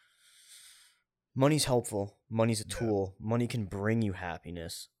 money's helpful. Money's a tool. Money can bring you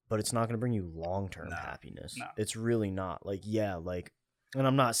happiness, but it's not going to bring you long-term happiness. No. It's really not. Like, and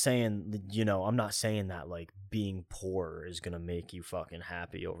I'm not saying, I'm not saying that like being poor is going to make you fucking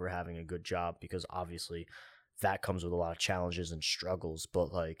happy over having a good job, because obviously that comes with a lot of challenges and struggles.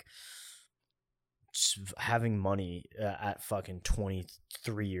 But like, having money at fucking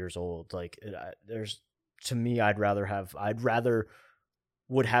 23 years old, like to me, I'd rather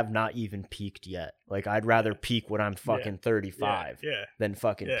would have not even peaked yet. Like, I'd rather peak when I'm fucking 35 than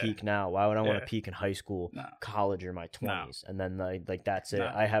fucking peak now. Why would I want to peak in high school, college, or my 20s? And then like that's it.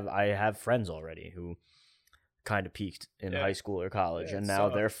 I have friends already who kind of peaked in high school or college, and now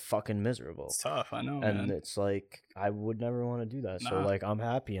they're fucking miserable. It's tough, I know, and man. It's like, I would never want to do that. So like, I'm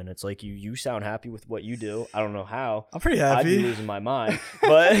happy, and it's like you sound happy with what you do. I don't know how. I'm pretty happy. I'd be losing my mind,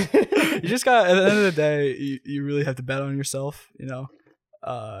 but you just got, at the end of the day, you really have to bet on yourself, you know.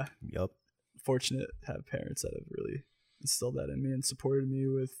 Yep. Fortunate to have parents that have really instilled that in me and supported me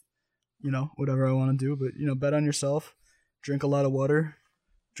with, you know, whatever I want to do. But, you know, bet on yourself, drink a lot of water,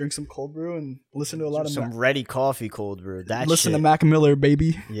 drink some cold brew, and listen to a lot of some ready coffee cold brew. Listen to Mac Miller,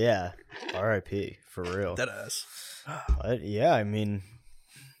 baby. Yeah. R.I.P. for real. Deadass. But yeah, I mean,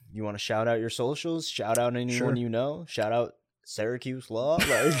 you want to shout out your socials? Shout out anyone you know? Shout out Syracuse Law?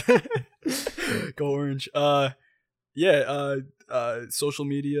 Like, go Orange. Social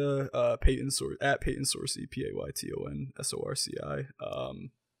media, Peyton Sorcy, at Peyton Sorcy, PaytonSorci.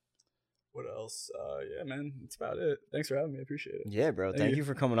 What else? Yeah, man, that's about it. Thanks for having me. I appreciate it. Yeah, bro. Thank you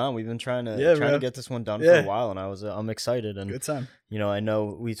for coming on. We've been trying to get this one done for a while, and I'm excited. And good time. You know, I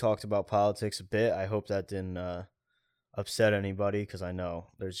know we talked about politics a bit. I hope that didn't upset anybody, because I know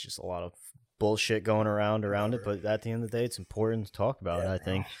there's just a lot of bullshit going around it. But at the end of the day, it's important to talk about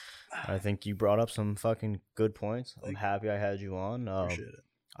it. I think you brought up some fucking good points. I'm happy I had you on. Appreciate it.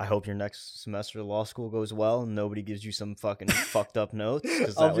 I hope your next semester of law school goes well and nobody gives you some fucking fucked up notes,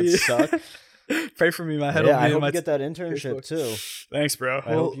 because that would suck. Pray for me. My head will be I in hope my you get that internship too. Thanks, bro.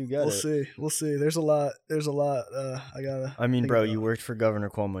 I hope you get it. We'll see. There's a lot. I gotta. I mean, bro, you worked for Governor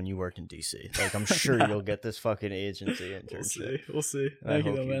Cuomo and you worked in DC. Like, I'm sure you'll get this fucking agency internship. We'll see. I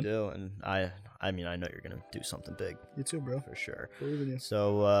hope you do, and I mean, I know you're gonna do something big. You too, bro. For sure. Believe in you.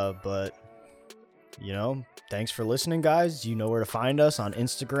 So, but, you know, thanks for listening, guys. You know where to find us on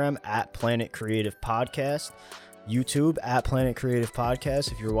Instagram at Planet Creative Podcast, YouTube at Planet Creative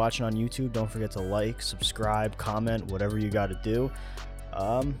Podcast. If you're watching on YouTube, don't forget to like, subscribe, comment, whatever you got to do.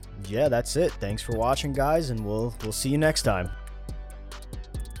 Yeah, that's it. Thanks for watching, guys, and we'll see you next time.